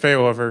worry about the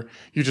failover.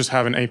 You just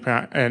have an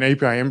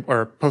API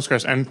or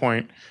Postgres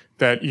endpoint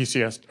that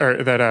ECS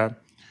or that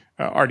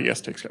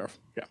RDS takes care of.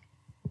 Yeah.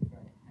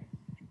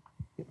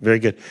 Very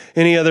good.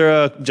 Any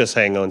other? Just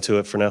hang on to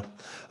it for now.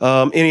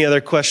 Any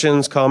other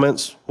questions,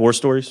 comments, war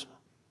stories?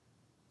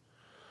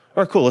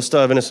 All right, cool. Let's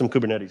dive into some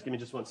Kubernetes. Give me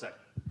just 1 second.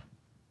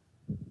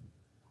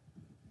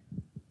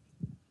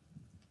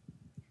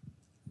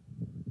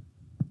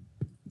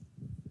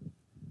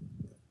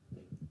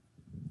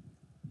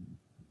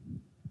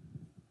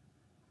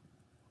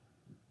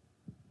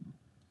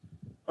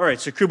 All right,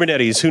 so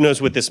Kubernetes, who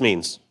knows what this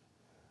means?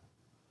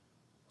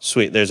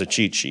 Sweet, there's a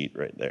cheat sheet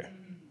right there.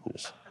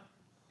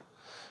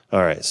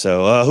 All right,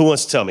 so who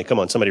wants to tell me? Come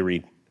on, somebody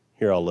read.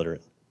 You're all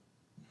literate.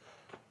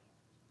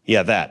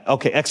 Yeah, that.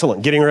 Okay,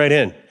 excellent. Getting right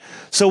in.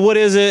 So what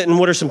is it and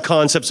what are some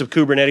concepts of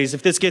Kubernetes?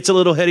 If this gets a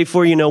little heady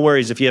for you, no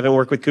worries. If you haven't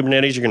worked with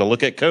Kubernetes, you're going to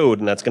look at code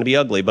and that's going to be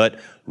ugly, but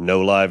no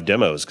live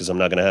demos because I'm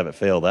not going to have it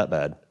fail that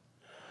bad.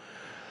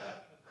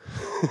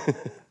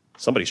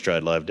 Somebody's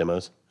tried live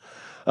demos.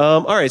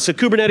 All right, so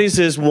Kubernetes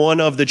is one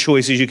of the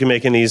choices you can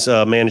make in these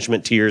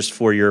management tiers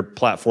for your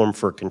platform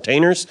for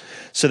containers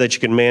so that you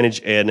can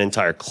manage an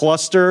entire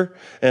cluster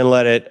and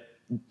let it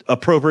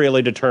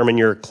appropriately determine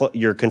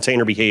your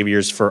container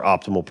behaviors for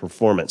optimal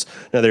performance.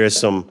 Now, there is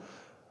some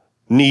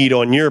need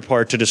on your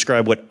part to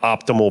describe what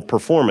optimal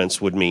performance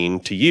would mean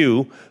to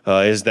you.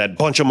 Is that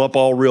bunch them up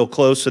all real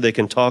close so they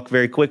can talk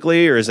very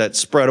quickly, or is that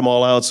spread them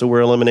all out so we're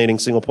eliminating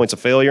single points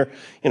of failure?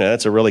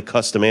 That's a really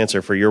custom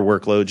answer for your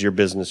workloads, your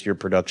business, your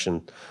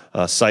production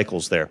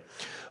cycles there.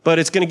 But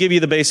it's going to give you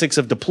the basics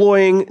of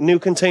deploying new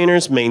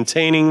containers,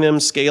 maintaining them,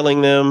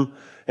 scaling them,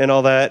 and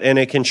all that, and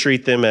it can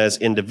treat them as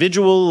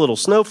individual little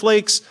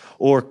snowflakes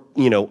or,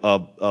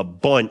 a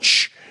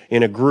bunch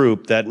in a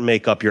group that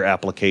make up your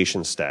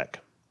application stack.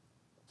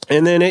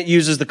 And then it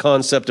uses the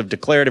concept of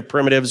declarative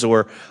primitives,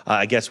 or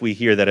I guess we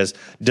hear that as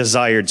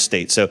desired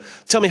state. So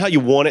tell me how you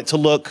want it to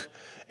look,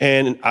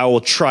 and I will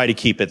try to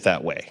keep it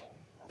that way.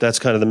 That's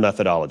kind of the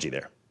methodology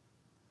there.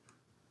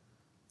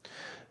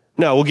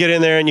 Now, we'll get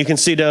in there, and you can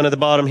see down at the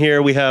bottom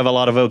here, we have a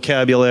lot of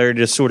vocabulary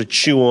to sort of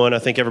chew on. I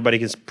think everybody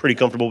gets pretty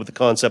comfortable with the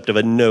concept of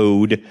a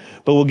node,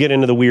 but we'll get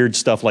into the weird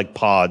stuff like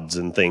pods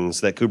and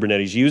things that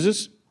Kubernetes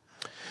uses.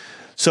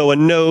 So a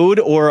node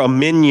or a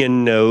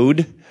minion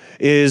node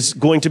is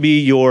going to be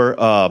your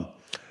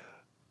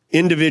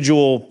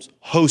individual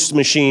host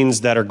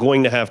machines that are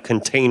going to have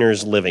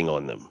containers living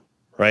on them,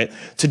 right?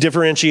 To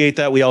differentiate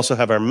that, we also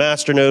have our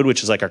master node,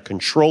 which is like our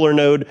controller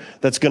node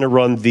that's going to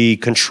run the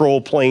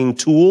control plane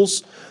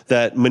tools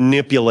that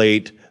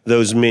manipulate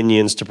those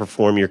minions to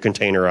perform your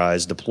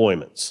containerized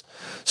deployments.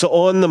 So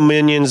on the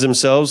minions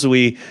themselves,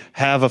 we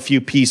have a few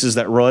pieces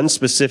that run,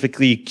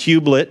 specifically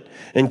kubelet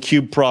and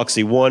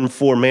kubeproxy, one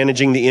for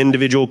managing the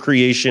individual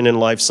creation and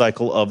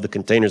lifecycle of the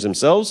containers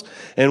themselves,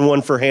 and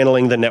one for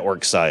handling the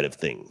network side of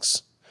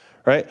things,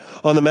 right?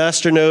 On the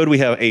master node, we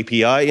have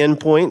API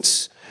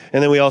endpoints,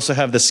 and then we also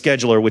have the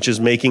scheduler, which is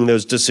making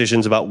those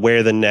decisions about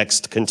where the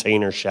next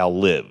container shall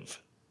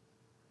live.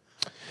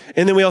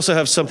 And then we also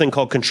have something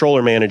called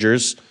controller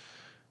managers,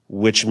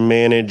 which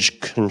manage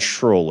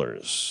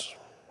controllers.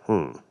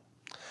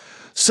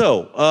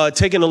 So,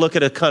 taking a look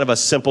at a kind of a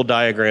simple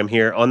diagram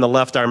here. On the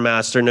left, our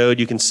master node,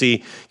 you can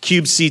see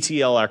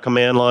kubectl, our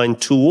command line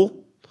tool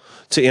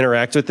to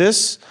interact with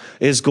this,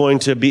 is going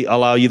to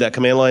allow you that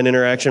command line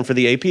interaction for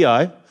the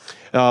API.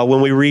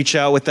 When we reach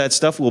out with that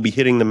stuff, we'll be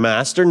hitting the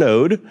master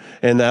node,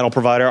 and that'll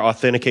provide our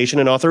authentication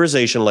and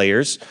authorization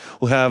layers.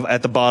 We'll have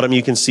at the bottom,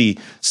 you can see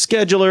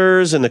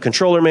schedulers and the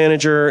controller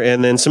manager,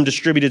 and then some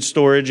distributed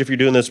storage if you're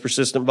doing those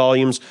persistent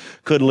volumes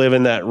could live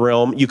in that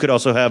realm. You could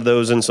also have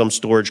those in some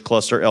storage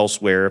cluster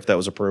elsewhere if that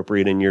was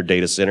appropriate in your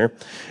data center.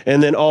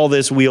 And then all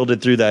this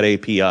wielded through that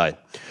API.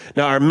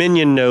 Now, our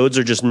minion nodes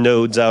are just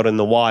nodes out in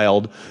the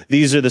wild.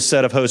 These are the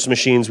set of host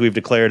machines we've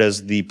declared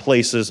as the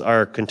places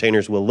our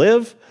containers will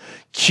live.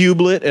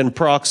 Kubelet and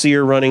Proxy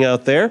are running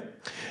out there.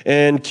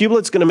 And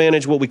Kubelet's going to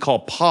manage what we call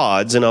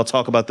pods, and I'll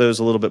talk about those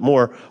a little bit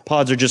more.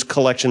 Pods are just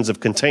collections of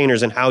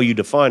containers, and how you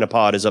define a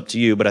pod is up to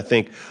you, but I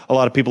think a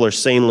lot of people are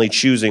sanely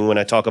choosing when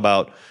I talk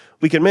about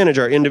we can manage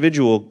our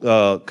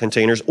individual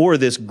containers or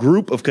this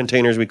group of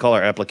containers we call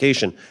our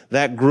application.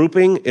 That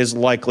grouping is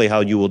likely how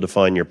you will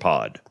define your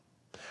pod,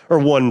 or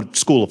one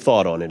school of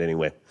thought on it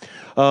anyway.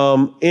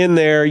 In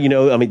there, you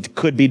know, I mean, it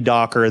could be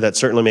Docker. That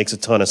certainly makes a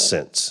ton of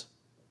sense.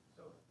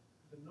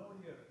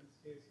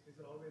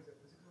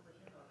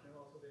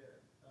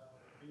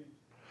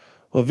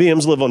 Well,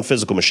 VMs live on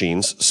physical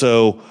machines.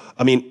 So,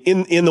 I mean,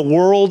 in the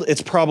world,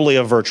 it's probably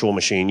a virtual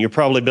machine. You're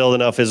probably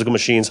building out physical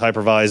machines,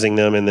 hypervising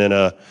them, and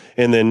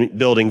then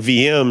building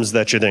VMs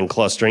that you're then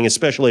clustering,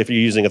 especially if you're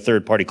using a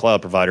third-party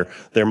cloud provider.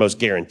 They're most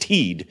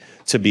guaranteed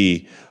to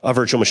be a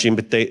virtual machine,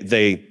 but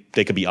they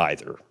could be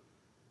either.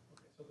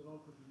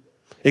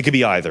 It could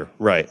be either,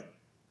 right.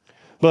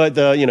 But,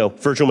 you know,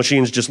 virtual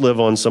machines just live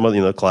on some of,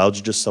 you know,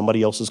 cloud's just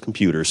somebody else's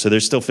computer. So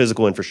there's still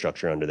physical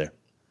infrastructure under there.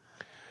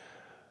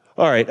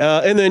 All right,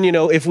 and then, you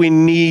know, if we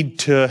need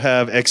to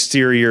have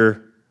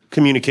exterior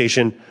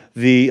communication,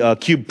 the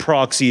Kube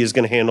proxy is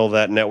going to handle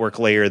that network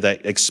layer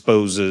that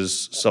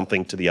exposes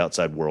something to the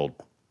outside world.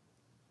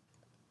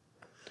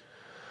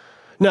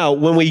 Now,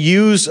 when we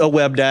use a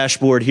web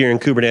dashboard here in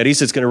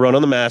Kubernetes, it's going to run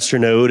on the master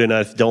node, and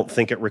I don't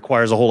think it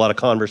requires a whole lot of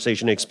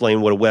conversation to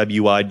explain what a web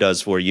UI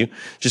does for you.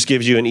 Just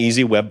gives you an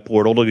easy web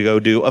portal to go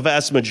do a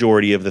vast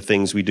majority of the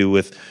things we do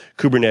with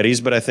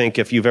Kubernetes, but I think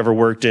if you've ever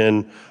worked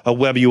in a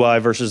web UI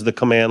versus the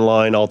command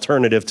line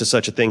alternative to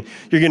such a thing,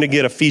 you're going to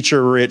get a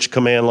feature-rich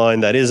command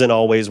line that isn't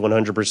always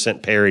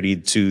 100%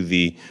 parodied to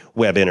the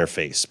web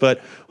interface.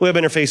 But web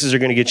interfaces are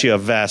going to get you a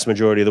vast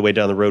majority of the way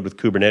down the road with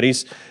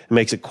Kubernetes. It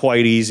makes it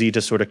quite easy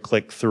to sort of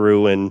click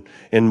through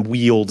and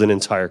wield an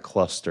entire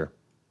cluster.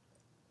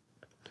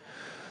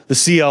 The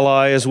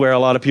CLI is where a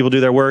lot of people do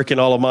their work, and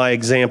all of my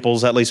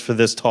examples, at least for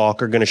this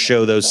talk, are going to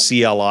show those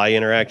CLI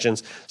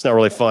interactions. It's not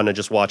really fun to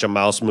just watch a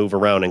mouse move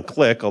around and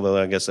click, although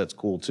I guess that's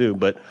cool too,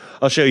 but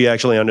I'll show you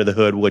actually under the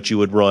hood what you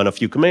would run a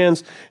few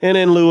commands, and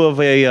in lieu of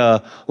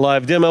a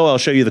live demo, I'll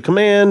show you the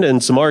command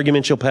and some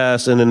arguments you'll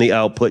pass, and then the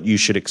output you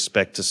should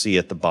expect to see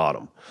at the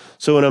bottom.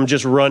 So when I'm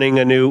just running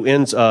a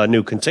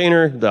new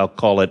container, I'll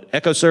call it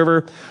Echo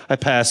Server, I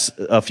pass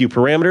a few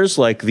parameters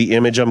like the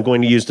image I'm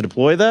going to use to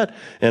deploy that,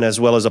 and as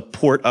well as a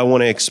port I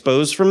want to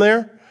expose from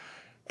there.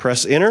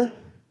 Press enter,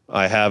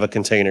 I have a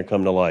container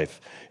come to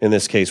life. In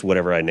this case,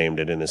 whatever I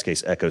named it, in this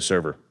case, Echo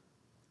Server.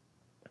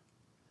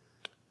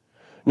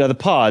 Now the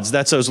pods,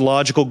 that's those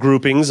logical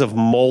groupings of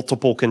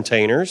multiple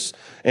containers,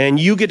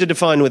 and you get to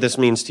define what this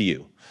means to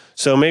you.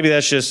 So maybe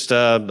that's just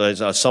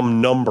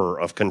some number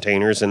of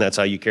containers, and that's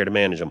how you care to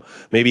manage them.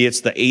 Maybe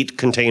it's the 8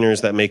 containers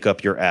that make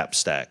up your app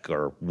stack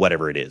or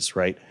whatever it is,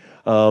 right?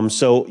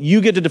 So you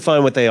get to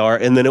define what they are,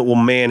 and then it will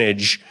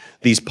manage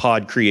these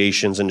pod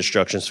creations and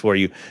instructions for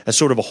you as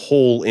sort of a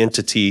whole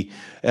entity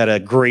at a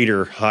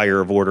greater, higher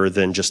of order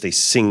than just a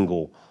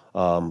single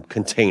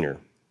container.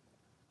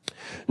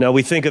 Now,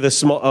 we think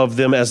of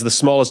them as the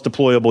smallest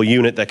deployable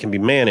unit that can be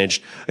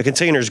managed. A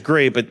container is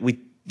great, but we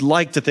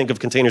like to think of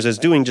containers as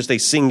doing just a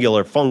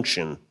singular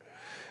function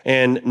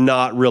and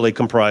not really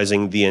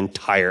comprising the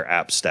entire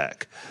app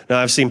stack. Now,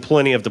 I've seen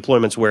plenty of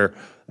deployments where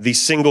the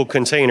single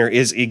container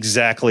is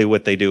exactly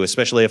what they do,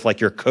 especially if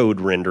like you're code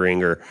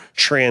rendering or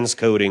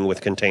transcoding with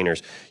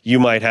containers. You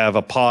might have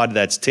a pod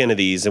that's 10 of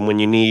these, and when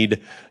you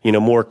need, you know,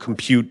 more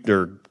compute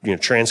or, you know,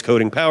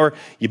 transcoding power,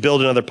 you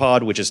build another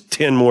pod, which is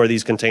 10 more of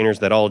these containers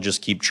that all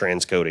just keep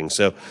transcoding.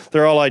 So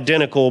they're all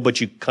identical, but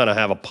you kind of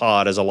have a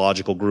pod as a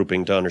logical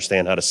grouping to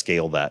understand how to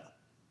scale that.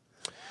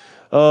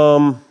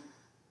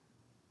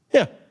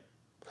 Yeah.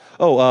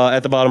 Oh,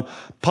 at the bottom,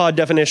 pod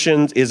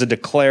definitions is a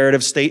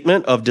declarative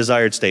statement of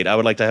desired state. I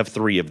would like to have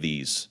 3 of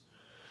these.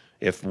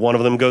 If one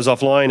of them goes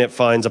offline, it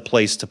finds a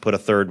place to put a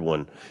third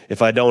one.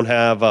 If I don't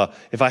have,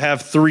 if I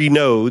have 3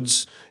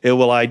 nodes, it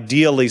will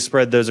ideally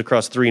spread those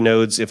across 3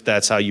 nodes if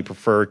that's how you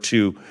prefer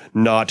to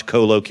not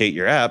co-locate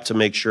your app to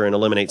make sure and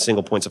eliminate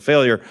single points of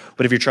failure.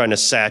 But if you're trying to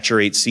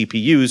saturate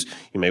CPUs,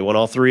 you may want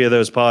all 3 of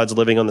those pods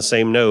living on the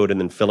same node and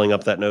then filling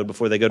up that node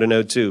before they go to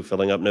node 2,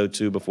 filling up node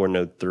 2 before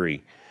node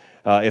 3.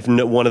 If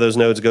one of those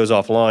nodes goes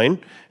offline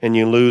and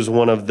you lose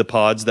one of the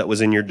pods that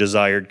was in your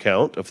desired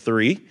count of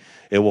 3,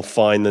 it will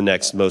find the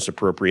next most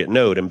appropriate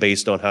node. And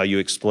based on how you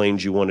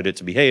explained you wanted it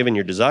to behave in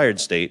your desired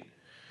state,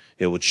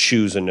 it will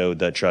choose a node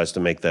that tries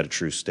to make that a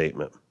true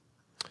statement.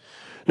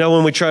 Now,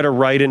 when we try to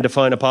write and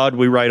define a pod,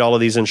 we write all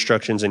of these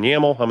instructions in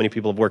YAML. How many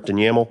people have worked in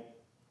YAML?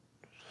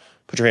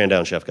 Put your hand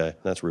down, chef guy.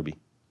 That's Ruby.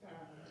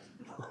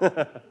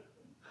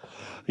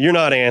 You're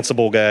not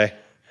Ansible guy.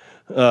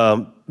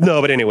 No,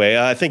 but anyway,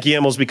 I think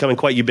YAML is becoming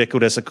quite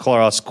ubiquitous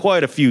across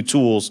quite a few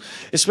tools,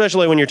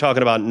 especially when you're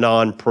talking about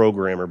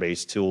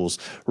non-programmer-based tools.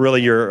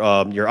 Really, your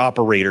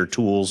operator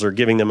tools are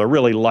giving them a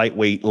really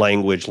lightweight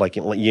language like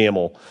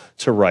YAML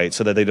to write,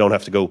 so that they don't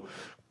have to go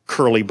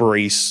curly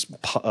brace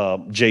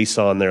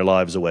JSON their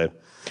lives away.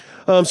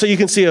 So you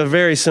can see a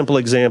very simple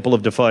example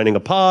of defining a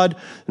pod.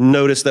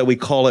 Notice that we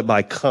call it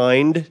by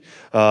kind.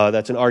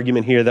 That's an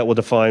argument here that will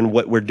define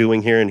what we're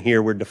doing here, and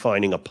here we're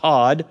defining a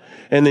pod.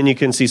 And then you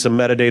can see some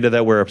metadata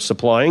that we're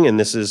supplying, and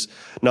this is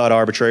not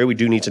arbitrary. We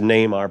do need to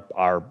name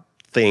our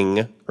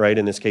thing, right?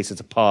 In this case, it's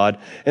a pod.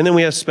 And then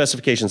we have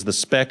specifications. The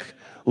spec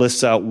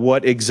lists out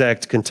what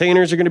exact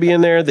containers are going to be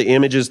in there, the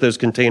images those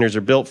containers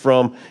are built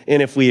from,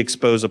 and if we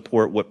expose a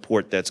port, what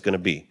port that's going to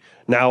be.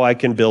 Now I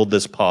can build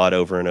this pod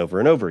over and over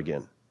and over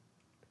again.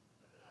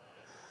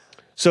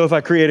 So if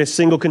I create a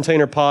single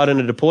container pod in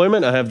a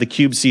deployment, I have the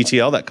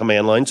kubectl, that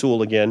command line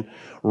tool again,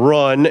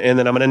 run, and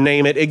then I'm going to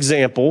name it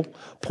example,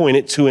 point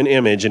it to an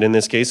image. And in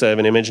this case, I have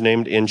an image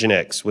named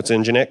Nginx. What's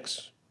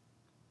Nginx?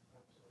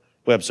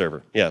 Web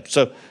server. Yeah.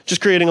 So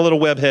just creating a little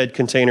webhead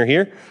container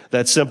here.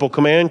 That simple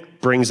command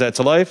brings that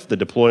to life. The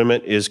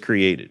deployment is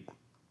created.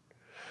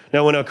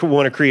 Now, when I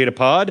want to create a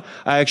pod,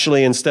 I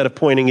actually, instead of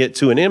pointing it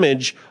to an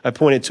image, I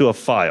point it to a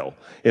file.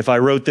 If I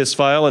wrote this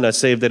file and I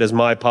saved it as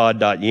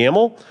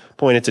mypod.yaml,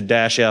 point it to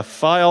 -f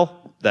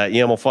file, that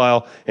YAML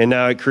file, and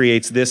now it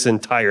creates this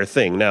entire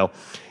thing. Now,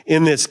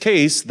 in this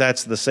case,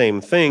 that's the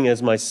same thing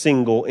as my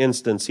single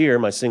instance here,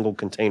 my single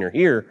container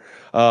here,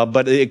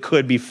 but it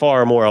could be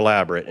far more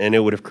elaborate, and it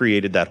would have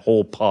created that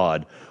whole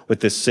pod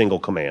with this single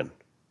command.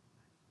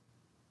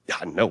 Yeah,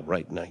 I know,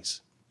 right? Nice.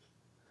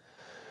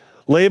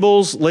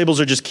 Labels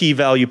are just key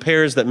value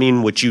pairs that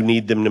mean what you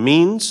need them to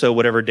mean. So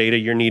whatever data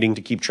you're needing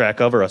to keep track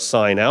of or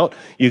assign out,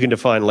 you can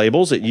define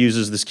labels. It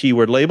uses this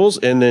keyword labels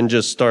and then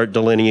just start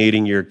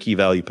delineating your key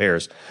value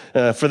pairs.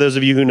 For those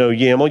of you who know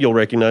YAML, you'll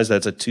recognize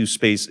that's a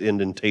two-space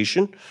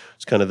indentation.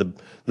 It's kind of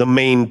the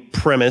main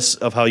premise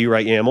of how you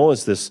write YAML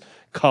is this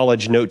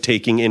college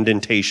note-taking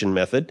indentation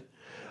method.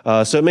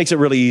 So it makes it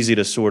really easy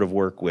to sort of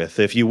work with.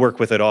 If you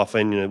work with it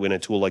often, in a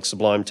tool like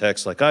Sublime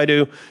Text like I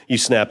do, you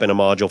snap in a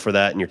module for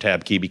that and your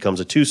tab key becomes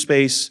a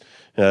two-space.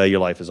 Your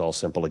life is all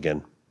simple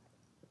again.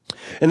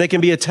 And they can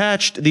be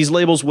attached, these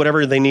labels,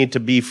 whatever they need to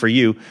be for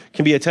you,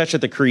 can be attached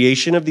at the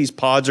creation of these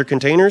pods or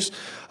containers,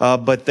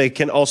 but they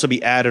can also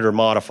be added or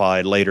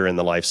modified later in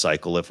the life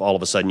cycle. If all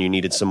of a sudden you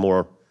needed some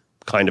more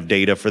kind of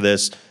data for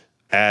this,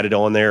 added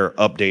on there, or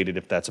updated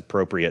if that's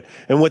appropriate.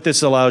 And what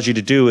this allows you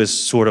to do is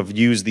sort of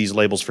use these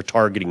labels for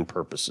targeting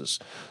purposes.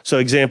 So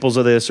examples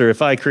of this are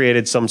if I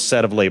created some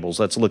set of labels,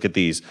 let's look at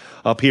these.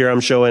 Up here I'm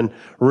showing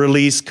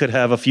release could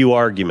have a few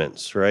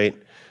arguments, right?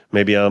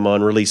 Maybe I'm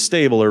on release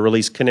stable or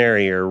release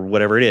canary or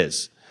whatever it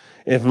is.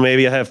 If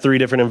maybe I have 3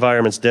 different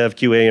environments, dev,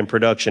 QA, and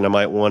production, I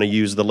might want to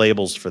use the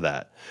labels for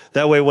that.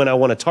 That way when I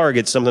want to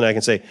target something, I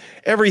can say,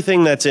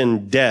 everything that's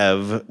in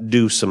dev,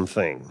 do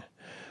something.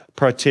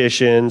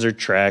 Partitions or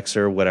tracks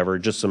or whatever,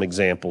 just some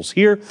examples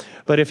here.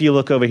 But if you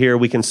look over here,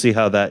 we can see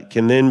how that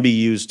can then be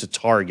used to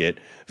target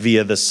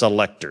via the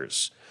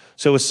selectors.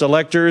 So with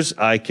selectors,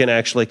 I can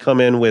actually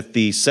come in with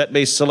the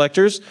set-based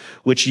selectors,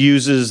 which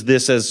uses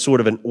this as sort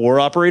of an OR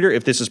operator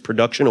if this is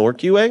production or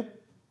QA.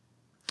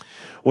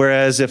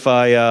 Whereas if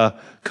I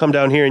come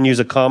down here and use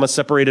a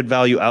comma-separated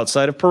value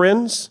outside of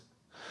parens,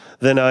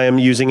 then I am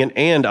using an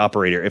AND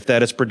operator if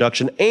that is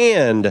production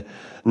and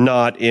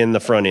not in the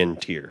front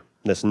end tier.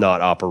 This not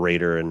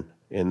operator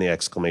in the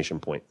exclamation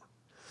point.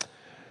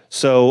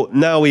 So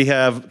now we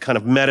have kind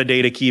of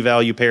metadata key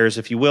value pairs,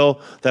 if you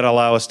will, that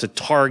allow us to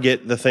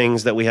target the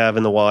things that we have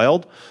in the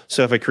wild.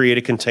 So if I create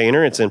a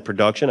container, it's in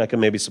production, I can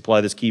maybe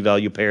supply this key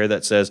value pair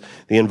that says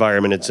the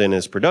environment it's in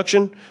is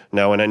production.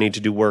 Now when I need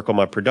to do work on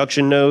my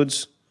production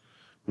nodes,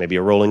 maybe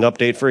a rolling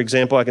update, for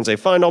example, I can say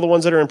find all the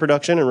ones that are in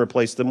production and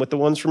replace them with the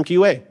ones from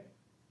QA.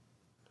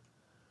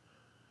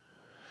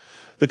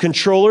 The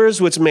controller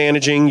is what's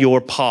managing your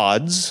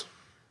pods.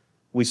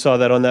 We saw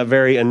that on that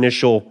very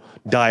initial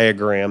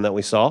diagram that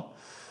we saw.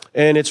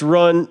 And it's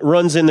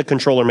runs in the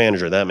controller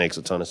manager. That makes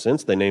a ton of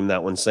sense. They named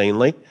that one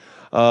sanely.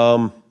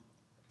 And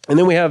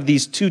then we have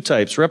these 2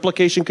 types,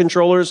 replication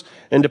controllers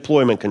and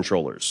deployment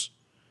controllers.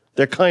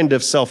 They're kind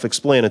of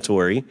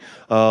self-explanatory,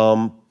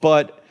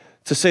 but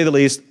to say the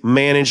least,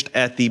 managed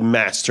at the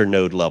master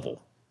node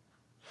level.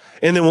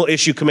 And then we'll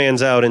issue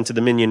commands out into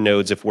the minion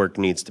nodes if work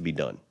needs to be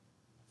done.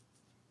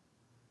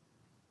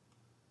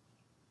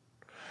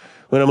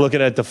 When I'm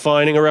looking at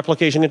defining a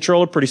replication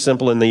controller, pretty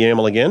simple in the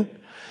YAML again.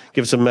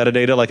 Give some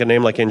metadata like a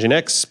name like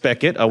Nginx,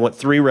 spec it. I want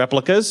 3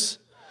 replicas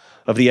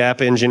of the app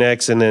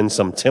Nginx and then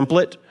some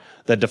template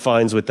that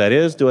defines what that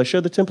is. Do I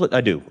show the template?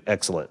 I do.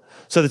 Excellent.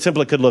 So the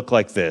template could look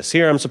like this.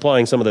 Here I'm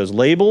supplying some of those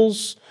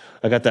labels.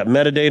 I got that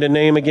metadata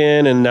name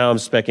again, and now I'm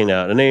specing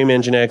out a name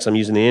Nginx. I'm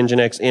using the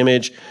Nginx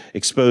image,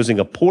 exposing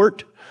a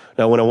port.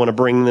 Now when I want to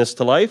bring this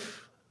to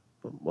life,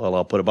 well,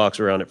 I'll put a box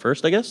around it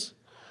first, I guess.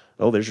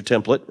 Oh, there's your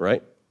template,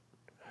 right?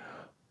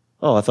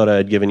 Oh, I thought I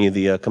had given you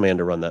the command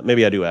to run that.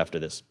 Maybe I do after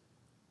this.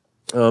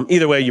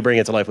 Either way, you bring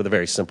it to life with a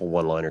very simple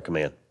one-liner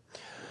command.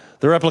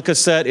 The replica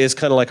set is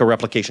kind of like a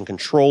replication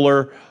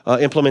controller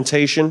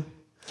implementation,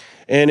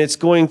 and it's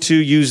going to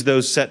use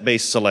those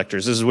set-based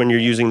selectors. This is when you're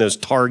using those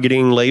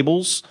targeting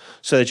labels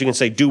so that you can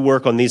say, do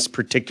work on these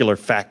particular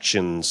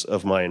factions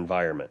of my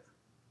environment.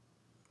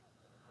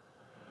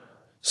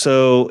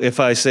 So if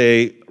I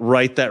say,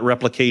 write that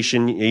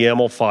replication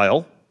YAML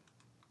file,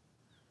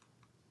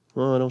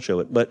 well, I don't show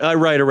it, but I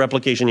write a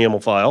replication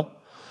YAML file,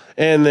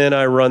 and then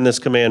I run this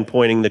command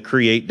pointing the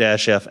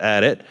create-f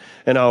at it,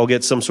 and I'll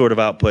get some sort of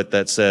output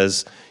that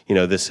says, you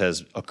know, this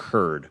has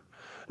occurred.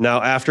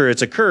 Now, after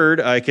it's occurred,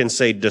 I can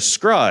say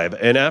describe,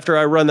 and after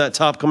I run that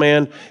top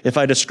command, if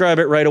I describe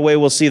it right away,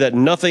 we'll see that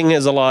nothing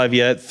is alive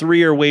yet,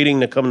 3 are waiting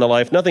to come to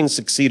life, nothing's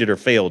succeeded or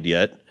failed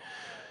yet.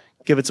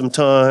 Give it some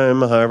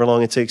time, however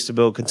long it takes to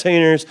build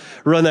containers,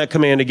 run that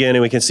command again,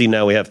 and we can see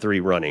now we have 3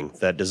 running,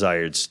 that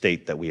desired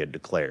state that we had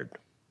declared.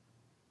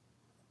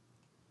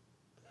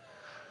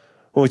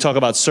 When we talk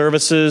about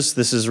services,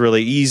 this is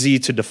really easy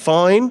to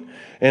define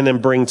and then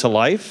bring to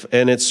life,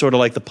 and it's sort of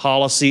like the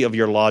policy of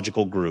your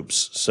logical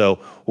groups. So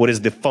what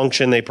is the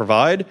function they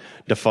provide?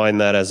 Define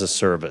that as a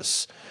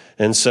service.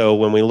 And so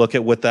when we look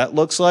at what that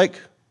looks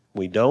like,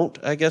 we don't,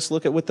 I guess,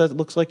 look at what that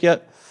looks like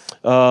yet.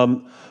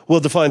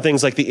 We'll define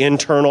things like the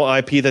internal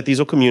IP that these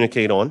will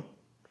communicate on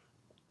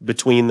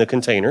between the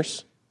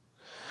containers.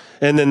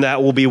 And then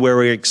that will be where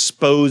we're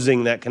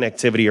exposing that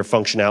connectivity or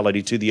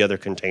functionality to the other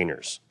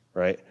containers,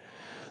 right?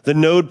 The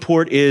node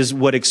port is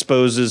what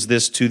exposes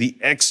this to the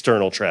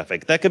external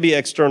traffic. That could be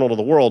external to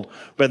the world,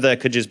 but that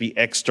could just be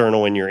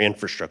external in your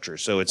infrastructure.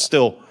 So it's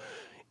still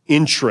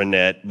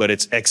intranet, but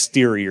it's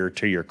exterior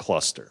to your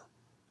cluster.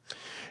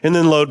 And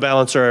then load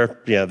balancer,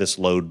 yeah, this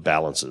load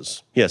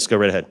balances. Yes, go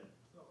right ahead.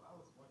 So I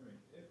was wondering,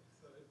 if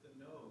the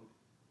node,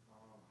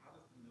 how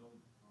does the node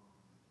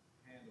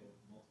handle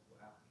multiple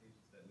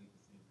applications that need the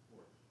same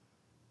port?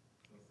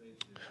 So say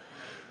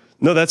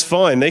No, that's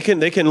fine. They can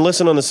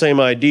listen on the same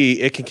ID.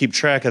 It can keep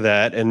track of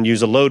that and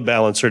use a load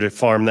balancer to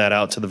farm that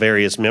out to the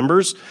various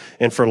members.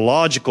 And for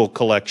logical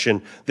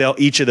collection,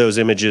 each of those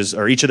images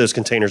or each of those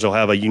containers will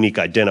have a unique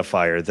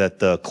identifier that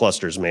the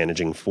cluster is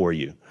managing for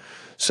you.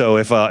 So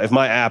if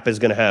my app is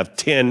going to have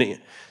 10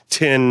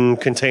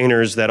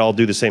 containers that all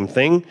do the same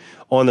thing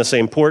on the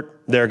same port,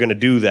 they're going to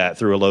do that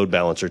through a load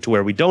balancer to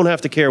where we don't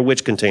have to care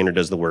which container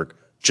does the work,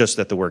 just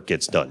that the work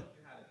gets done.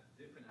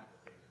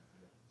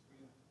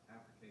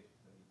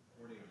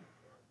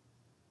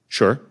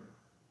 Sure.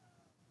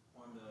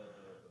 On the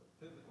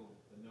physical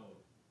node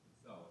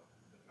itself,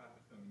 the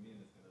traffic coming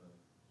in is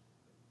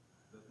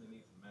doesn't it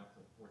need to map to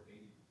port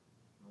 80?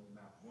 Only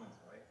map once,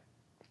 right?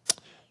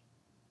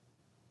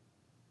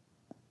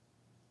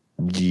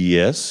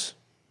 Yes.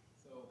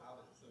 So if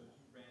you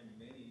ran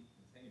many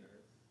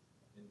containers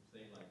in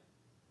say like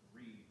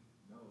 3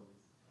 nodes.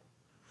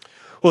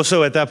 Well,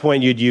 so at that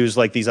point, you'd use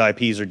like these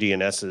IPs or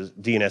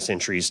DNS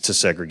entries to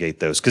segregate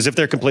those. Because if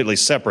they're completely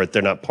separate,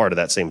 they're not part of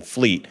that same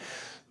fleet.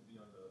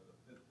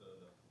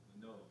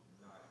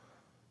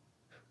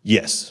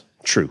 Yes,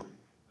 true. Does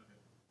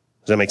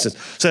that make sense?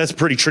 So that's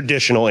pretty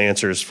traditional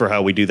answers for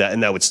how we do that,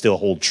 and that would still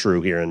hold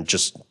true here in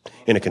just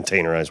in a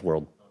containerized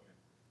world.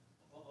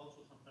 Also,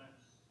 sometimes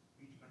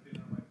each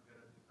container might get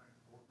a different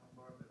port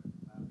number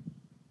that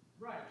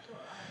right, sure.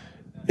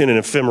 In an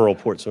ephemeral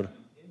port, sort of.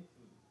 Into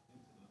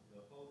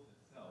the host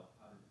itself,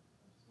 I just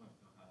want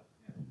to know how to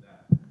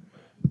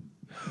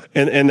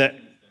handle that.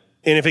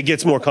 And if it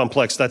gets more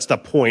complex, that's the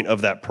point of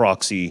that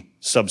proxy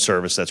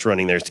subservice that's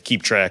running there, is to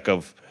keep track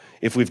of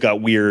if we've got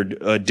weird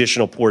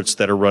additional ports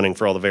that are running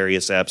for all the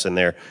various apps in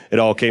there. It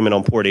all came in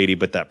on port 80,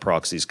 but that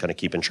proxy is kind of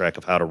keeping track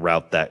of how to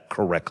route that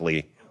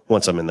correctly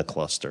once I'm in the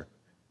cluster.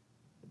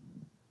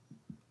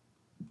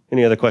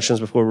 Any other questions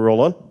before we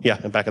roll on? Yeah,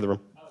 in back of the room.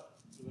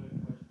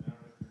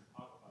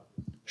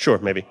 Sure,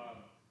 maybe. So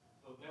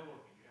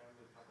networking, you haven't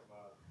really talked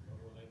about the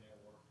relay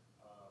network,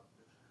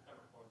 which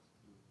kind of points to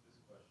this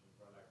question,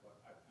 right? Like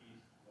what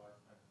IPs do I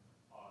spend in the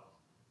pods?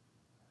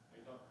 Are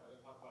you talk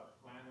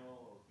about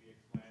flannel or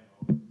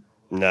VXLAN or?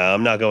 No,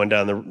 I'm not going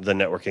down the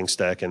networking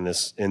stack in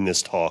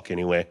this talk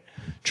anyway.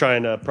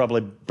 Trying to probably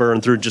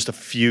burn through just a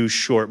few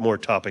more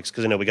topics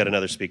because I know we got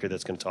another speaker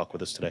that's going to talk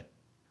with us today.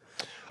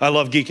 I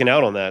love geeking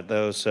out on that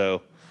though,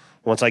 so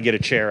once I get a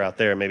chair out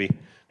there, maybe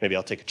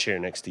I'll take a chair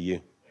next to you.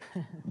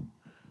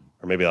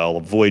 Or maybe I'll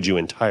avoid you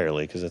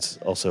entirely because that's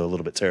also a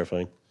little bit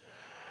terrifying.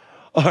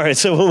 All right,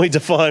 so when we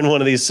define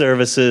one of these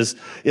services,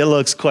 it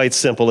looks quite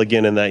simple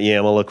again in that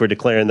YAML. Look, we're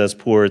declaring those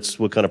ports,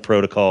 what kind of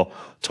protocol,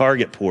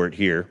 target port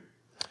here.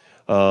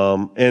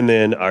 And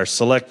then our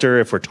selector,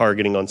 if we're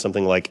targeting on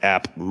something like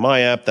app,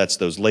 my app, that's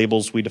those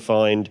labels we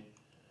defined.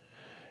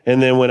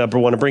 And then when I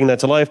want to bring that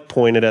to life,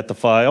 point it at the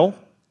file.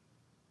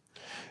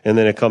 And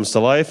then it comes to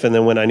life. And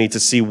then when I need to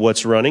see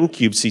what's running,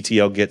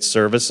 kubectl get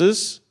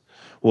services.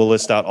 We'll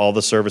list out all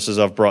the services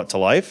I've brought to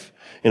life.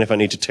 And if I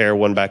need to tear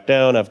one back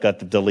down, I've got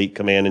the delete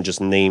command and just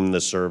name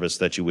the service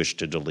that you wish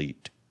to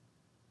delete.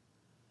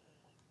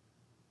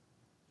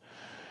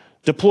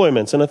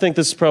 Deployments, and I think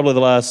this is probably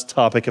the last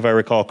topic, if I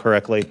recall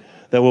correctly,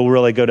 that we'll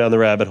really go down the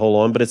rabbit hole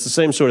on, but it's the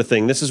same sort of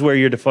thing. This is where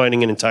you're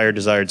defining an entire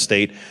desired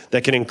state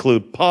that can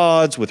include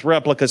pods with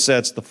replica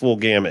sets, the full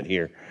gamut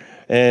here.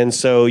 And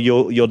so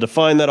you'll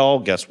define that all,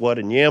 guess what,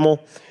 in YAML,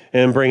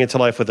 and bring it to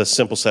life with a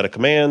simple set of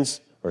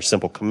commands, or a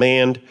simple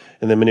command,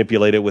 and then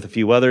manipulate it with a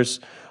few others.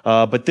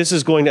 But this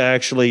is going to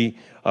actually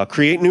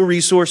create new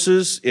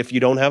resources if you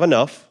don't have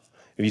enough.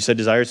 If you said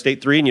desired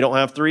state 3 and you don't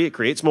have 3, it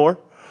creates more.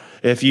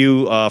 If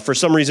you, for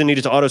some reason,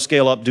 needed to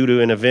auto-scale up due to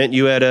an event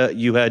you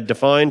had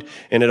defined,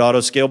 and it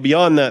auto-scaled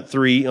beyond that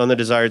 3 on the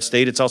desired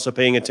state, it's also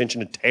paying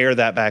attention to tear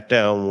that back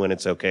down when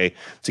it's okay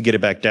to get it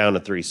back down to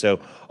 3.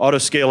 So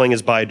auto-scaling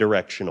is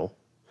bidirectional.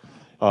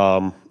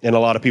 And a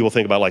lot of people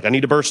think about, like, I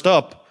need to burst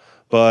up,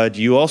 but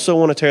you also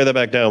want to tear that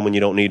back down when you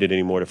don't need it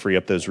anymore to free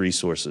up those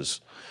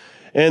resources.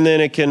 And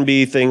then it can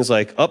be things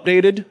like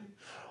updated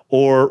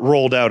or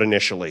rolled out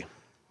initially.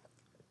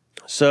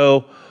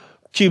 So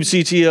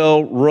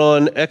kubectl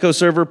run echo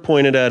server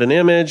pointed at an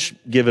image,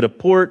 give it a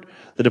port,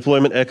 the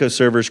deployment echo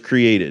server is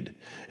created.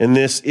 And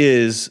this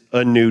is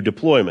a new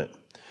deployment.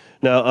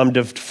 Now I'm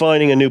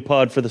defining a new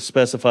pod for the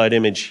specified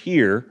image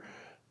here,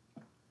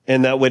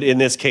 and that would, in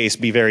this case,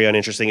 be very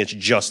uninteresting. It's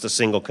just a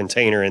single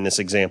container in this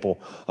example,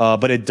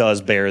 but it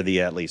does bear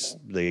at least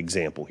the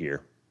example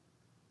here.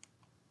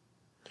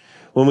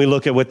 When we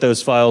look at what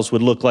those files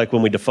would look like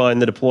when we define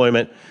the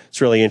deployment, it's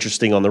really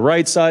interesting on the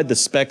right side, the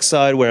spec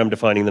side, where I'm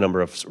defining the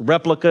number of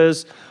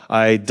replicas.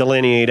 I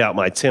delineate out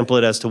my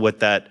template as to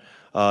what that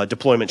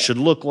deployment should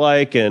look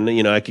like, and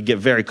I could get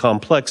very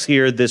complex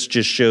here. This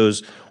just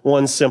shows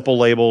one simple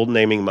label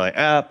naming my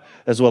app,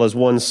 as well as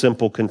one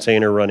simple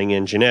container running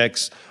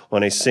Nginx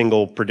on a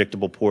single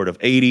predictable port of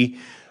 80,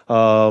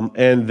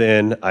 and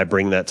then I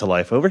bring that to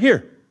life over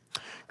here.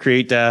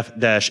 Create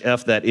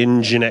 -f that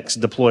nginx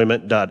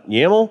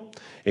deployment.yaml.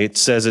 It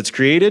says it's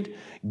created.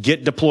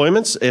 Get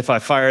deployments. If I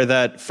fire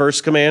that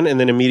first command and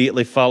then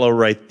immediately follow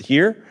right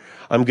here,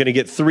 I'm going to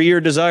get 3 are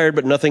desired,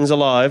 but nothing's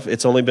alive.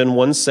 It's only been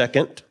 1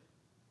 second,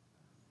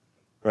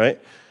 right?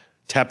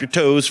 Tap your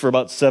toes for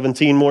about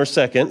 17 more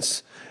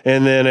seconds,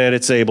 and then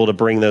it's able to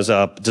bring those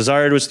up.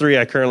 Desired was 3.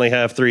 I currently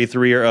have 3.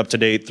 3 are up to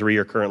date. 3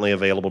 are currently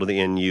available to the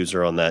end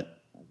user on that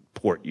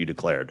port you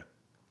declared.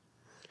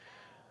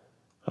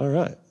 All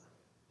right.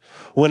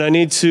 When I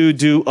need to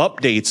do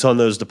updates on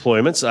those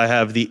deployments, I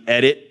have the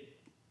edit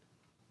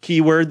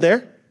keyword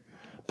there,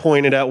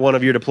 pointed at one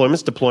of your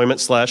deployments,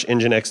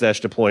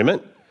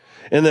 deployment/nginx-deployment.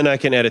 And then I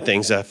can edit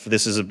things.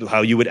 This is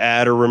how you would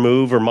add or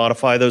remove or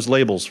modify those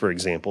labels, for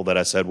example, that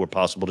I said were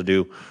possible to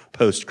do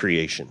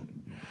post-creation.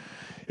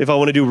 If I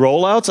want to do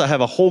rollouts, I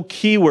have a whole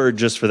keyword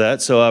just for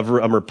that. So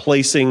I'm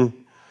replacing,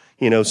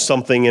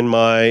 something in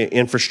my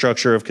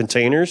infrastructure of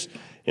containers,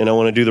 and I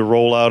want to do the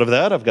rollout of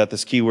that. I've got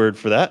this keyword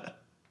for that.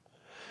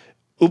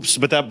 Oops,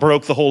 but that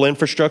broke the whole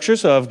infrastructure,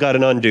 so I've got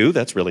an undo.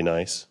 That's really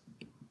nice.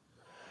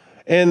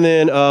 And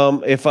then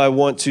if I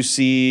want to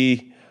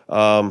see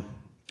a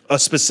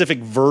specific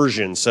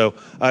version, so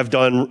I've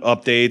done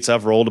updates,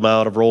 I've rolled them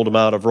out,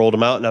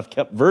 and I've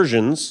kept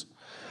versions,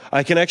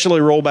 I can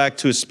actually roll back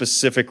to a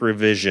specific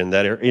revision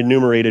that are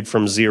enumerated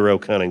from 0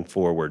 counting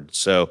forward.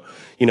 So,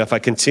 if I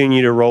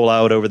continue to roll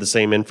out over the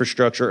same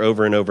infrastructure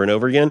over and over and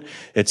over again,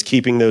 it's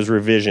keeping those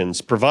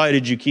revisions.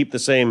 Provided you keep the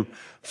same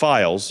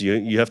files,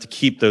 you have to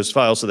keep those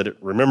files so that it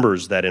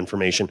remembers that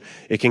information.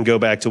 It can go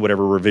back to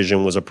whatever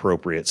revision was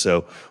appropriate.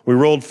 So we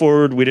rolled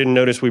forward. We didn't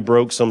notice we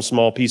broke some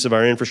small piece of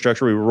our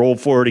infrastructure. We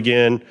rolled forward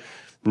again.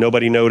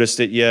 Nobody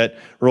noticed it yet.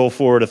 Roll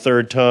forward a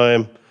third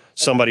time.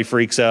 Somebody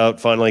freaks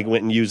out, finally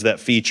went and used that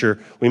feature.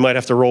 We might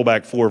have to roll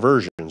back 4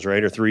 versions,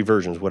 right? Or 3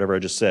 versions, whatever I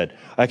just said.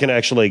 I can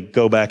actually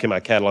go back in my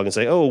catalog and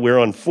say, oh, we're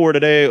on 4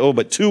 today. Oh,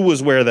 but 2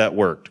 was where that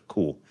worked.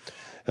 Cool.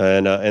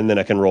 And then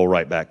I can roll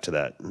right back to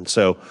that. And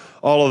so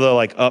all of the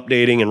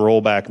updating and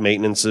rollback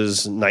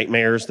maintenances,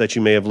 nightmares that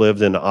you may have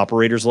lived in the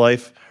operator's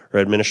life or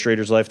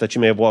administrator's life that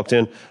you may have walked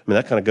in,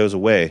 that kind of goes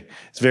away.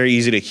 It's very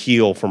easy to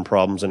heal from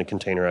problems in a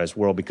containerized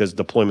world because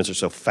deployments are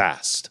so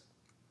fast.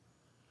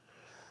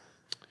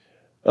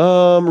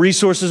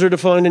 Resources are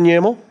defined in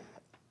YAML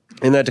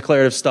in that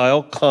declarative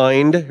style.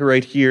 Kind,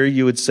 right here,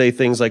 you would say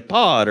things like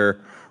pod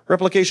or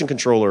replication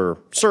controller,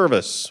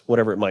 service,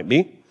 whatever it might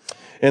be.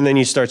 And then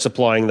you start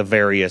supplying the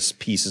various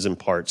pieces and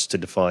parts to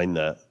define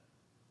that.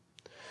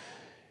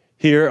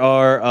 Here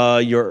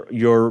are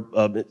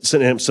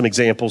some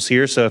examples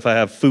here. So if I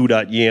have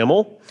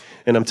foo.yaml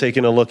and I'm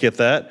taking a look at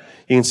that,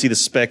 you can see the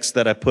specs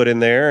that I put in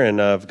there,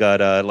 and I've got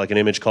an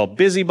image called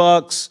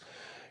busybox.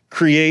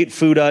 Create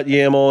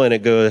foo.yaml, and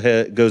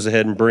it goes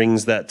ahead and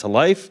brings that to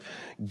life.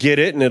 Get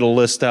it, and it'll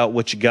list out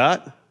what you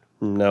got.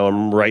 Now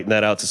I'm writing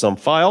that out to some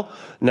file.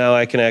 Now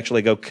I can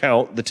actually go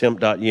count the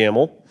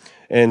temp.yaml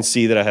and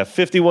see that I have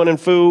 51 in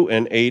foo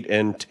and 8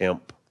 in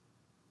temp.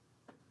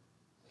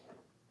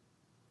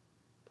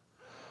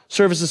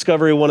 Service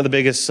discovery, one of the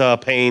biggest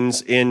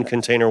pains in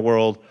container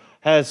world,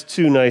 has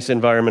 2 nice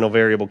environmental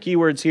variable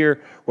keywords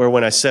here, where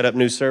when I set up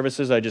new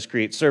services, I just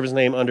create service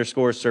name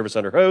 _ service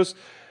 _ host.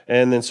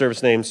 and then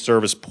service name,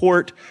 service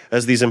port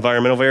as these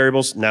environmental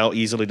variables, now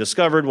easily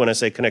discovered. When I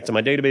say connect to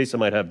my database, I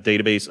might have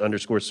database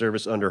underscore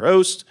service under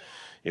host,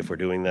 if we're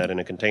doing that in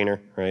a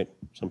container, right?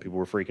 Some people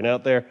were freaking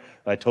out there.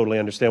 I totally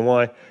understand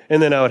why.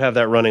 And then I would have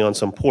that running on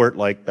some port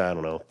like, I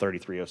don't know,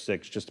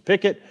 3306, just to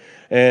pick it.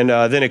 And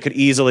then it could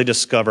easily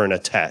discover and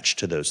attach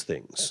to those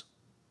things.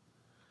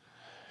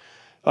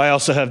 I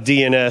also have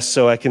DNS,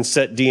 so I can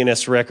set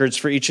DNS records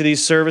for each of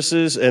these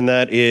services, and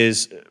that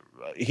is,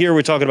 here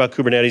we're talking about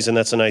Kubernetes, and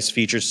that's a nice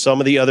feature. Some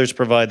of the others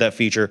provide that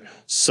feature,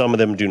 some of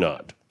them do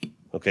not.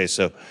 Okay,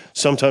 so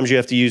sometimes you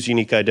have to use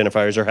unique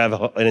identifiers or have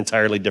an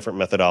entirely different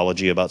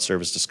methodology about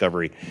service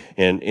discovery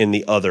in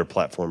the other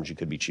platforms you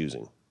could be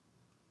choosing.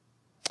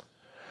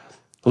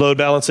 Load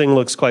balancing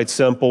looks quite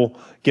simple.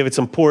 Give it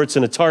some ports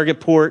and a target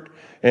port,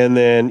 and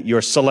then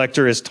your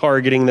selector is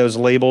targeting those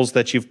labels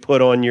that you've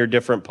put on your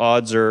different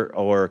pods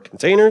or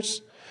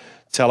containers.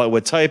 Tell it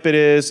what type it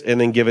is,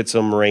 and then give it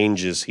some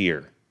ranges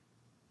here.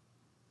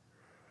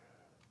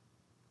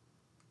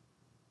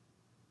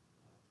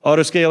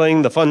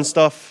 Auto-scaling, the fun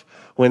stuff,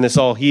 when this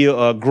all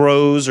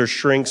grows or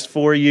shrinks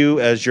for you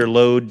as your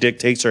load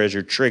dictates or as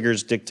your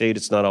triggers dictate.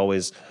 It's not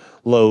always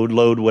load,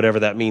 whatever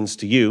that means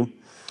to you.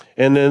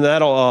 And then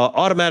that'll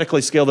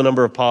automatically scale the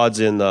number of pods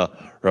in the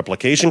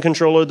replication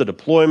controller, the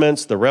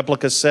deployments, the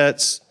replica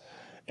sets,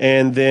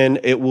 and then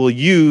it will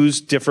use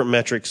different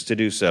metrics to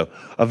do so.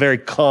 A very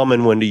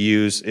common one to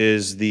use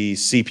is the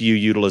CPU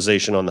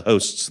utilization on the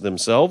hosts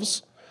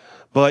themselves.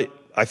 But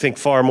I think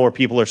far more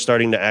people are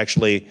starting to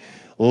actually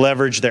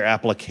leverage their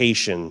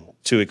application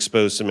to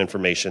expose some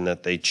information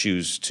that they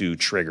choose to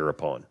trigger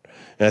upon.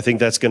 And I think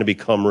that's going to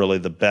become really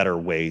the better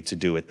way to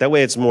do it. That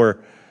way it's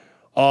more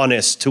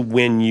honest to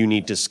when you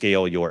need to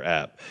scale your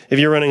app. If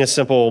you're running a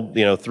simple,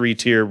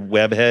 3-tier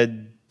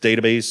webhead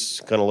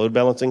database kind of load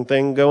balancing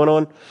thing going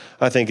on,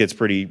 I think it's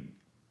pretty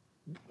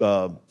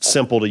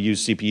simple to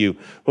use CPU.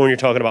 But when you're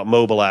talking about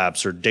mobile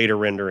apps or data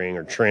rendering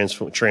or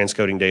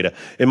transcoding data,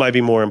 it might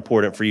be more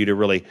important for you to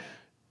really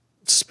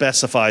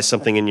specify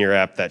something in your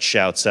app that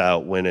shouts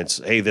out when it's,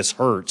 hey, this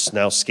hurts,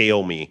 now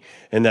scale me.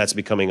 And that's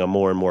becoming a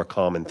more and more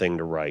common thing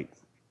to write.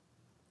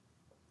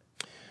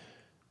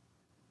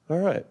 All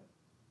right.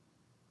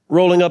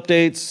 Rolling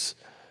updates.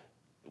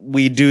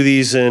 We do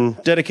these in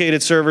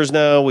dedicated servers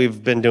now.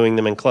 We've been doing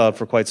them in cloud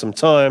for quite some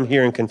time.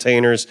 Here in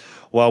containers,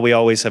 while we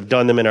always have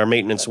done them in our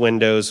maintenance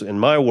windows in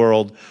my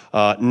world,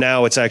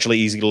 now it's actually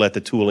easy to let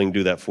the tooling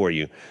do that for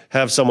you.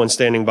 Have someone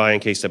standing by in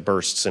case it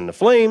bursts into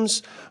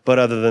flames, but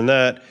other than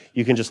that,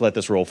 you can just let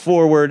this roll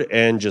forward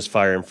and just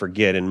fire and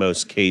forget in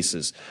most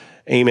cases.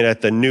 Aim it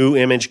at the new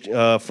image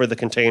for the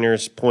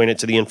containers, point it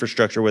to the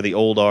infrastructure where the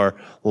old are,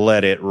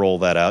 let it roll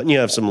that out. And you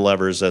have some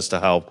levers as to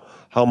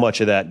how much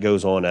of that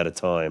goes on at a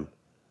time.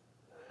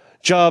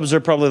 Jobs are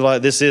probably,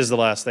 this is the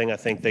last thing I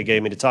think they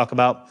gave me to talk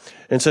about.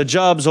 And so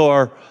jobs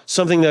are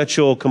something that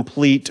you'll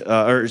complete,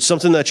 or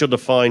something that you'll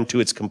define to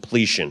its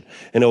completion.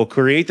 And it will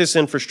create this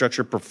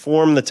infrastructure,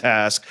 perform the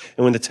task,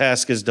 and when the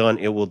task is done,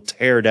 it will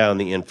tear down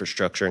the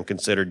infrastructure and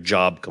consider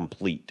job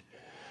complete.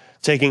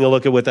 Taking a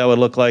look at what that would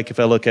look like if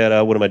I look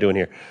at, what am I doing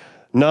here?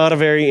 Not a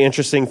very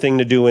interesting thing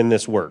to do in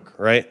this work,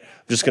 right?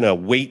 I'm just gonna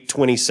wait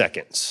 20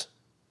 seconds.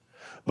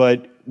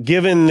 But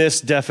given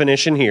this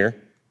definition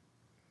here,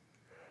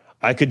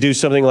 I could do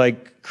something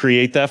like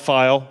create that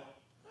file,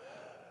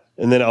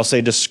 and then I'll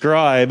say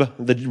describe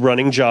the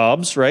running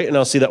jobs, right? And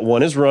I'll see that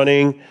one is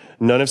running,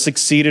 none have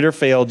succeeded or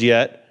failed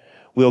yet.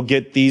 We'll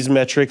get these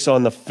metrics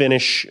on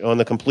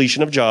the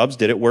completion of jobs.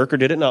 Did it work or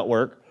did it not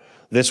work?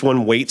 This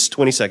one waits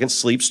 20 seconds,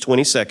 sleeps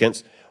 20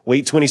 seconds.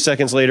 Wait 20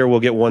 seconds later, we'll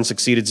get 1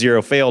 succeeded,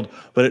 0 failed,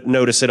 but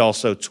notice it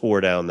also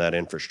tore down that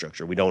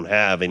infrastructure. We don't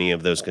have any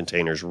of those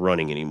containers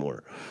running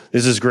anymore.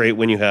 This is great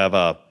when you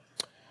have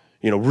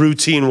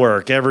routine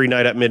work. Every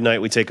night at midnight,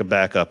 we take a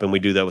backup, and we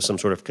do that with some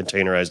sort of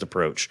containerized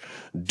approach.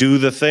 Do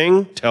the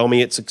thing, tell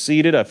me it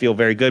succeeded, I feel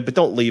very good, but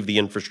don't leave the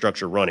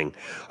infrastructure running.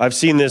 I've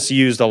seen this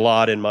used a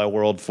lot in my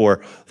world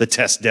for the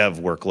test dev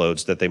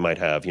workloads that they might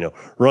have.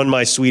 Run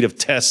my suite of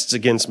tests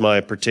against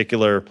my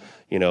particular,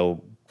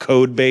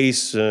 code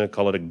base,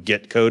 call it a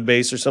Git code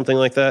base or something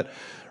like that.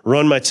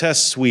 Run my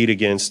test suite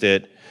against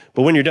it.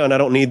 But when you're done, I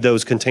don't need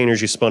those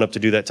containers you spun up to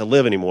do that to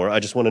live anymore.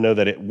 I just want to know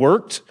that it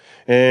worked,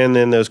 and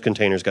then those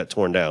containers got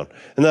torn down.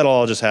 And that'll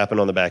all just happen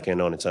on the back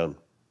end on its own.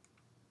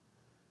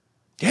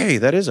 Yay,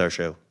 that is our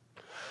show.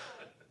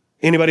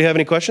 Anybody have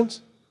any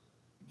questions?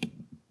 Do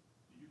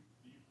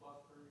you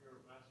cluster your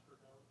master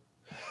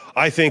node?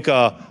 I think,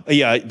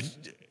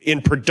 in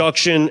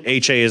production,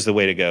 HA is the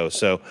way to go.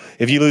 So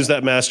if you lose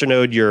that master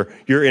node, your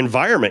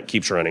environment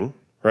keeps running,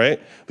 right?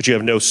 But you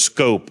have no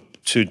scope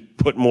to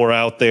put more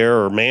out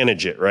there or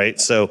manage it, right?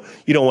 So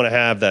you don't want to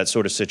have that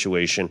sort of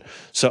situation.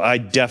 So I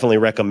definitely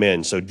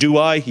recommend. So do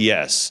I?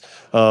 Yes.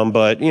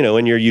 But,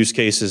 in your use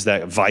case, is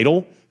that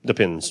vital?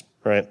 Depends,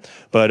 right?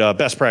 But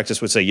best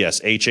practice would say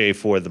yes, HA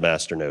for the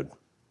master node.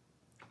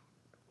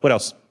 What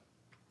else?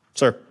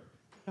 Sir?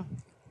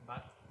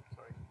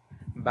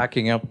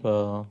 Backing up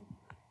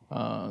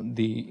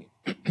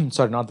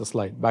sorry, not the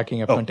slide,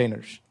 backing up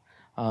containers.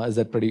 Is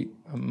that pretty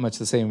much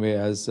the same way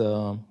as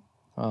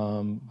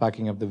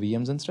backing up the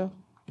VMs and stuff?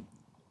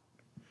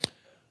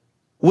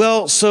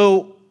 Well,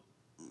 so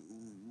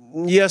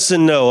yes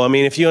and no. I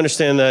mean, if you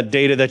understand that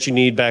data that you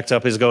need backed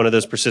up is going to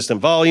those persistent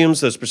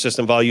volumes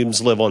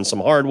live on some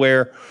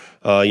hardware,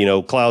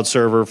 cloud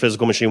server,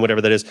 physical machine,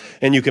 whatever that is,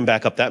 and you can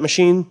back up that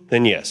machine,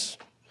 then yes.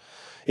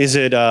 Is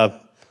it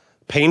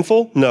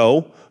painful?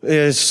 No.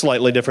 It's a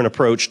slightly different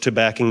approach to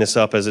backing this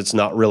up, as it's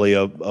not really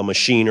a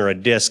machine or a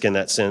disk in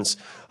that sense.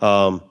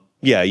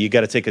 Yeah, you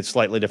got to take a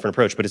slightly different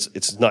approach, but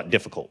it's not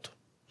difficult.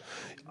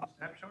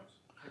 Snapshots?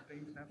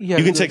 Yeah,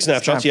 You can take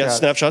snapshots. Yeah,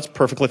 snapshots,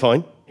 perfectly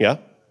fine. Yeah.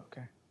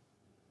 Okay.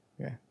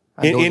 Yeah.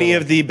 Any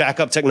of the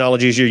backup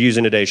technologies you're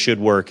using today should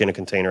work in a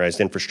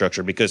containerized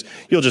infrastructure, because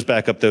you'll just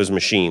back up those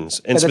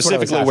machines. And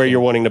specifically where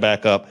you're wanting to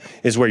back up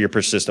is where your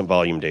persistent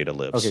volume data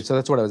lives. Okay, so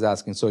that's what I was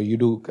asking. So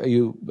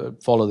you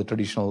follow the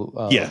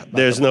traditional... yeah,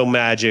 there's no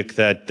magic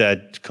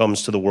that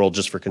comes to the world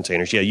just for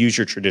containers. Yeah, use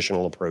your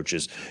traditional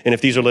approaches. And if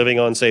these are living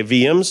on, say,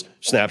 VMs,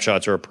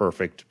 snapshots are a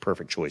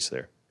perfect choice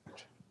there.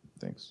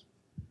 Thanks.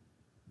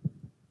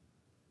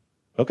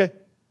 Okay.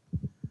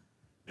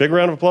 Big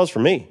round of applause for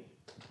me.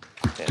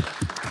 Yeah.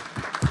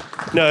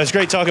 No, it's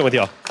great talking with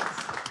y'all.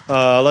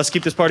 Let's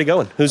keep this party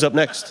going. Who's up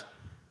next?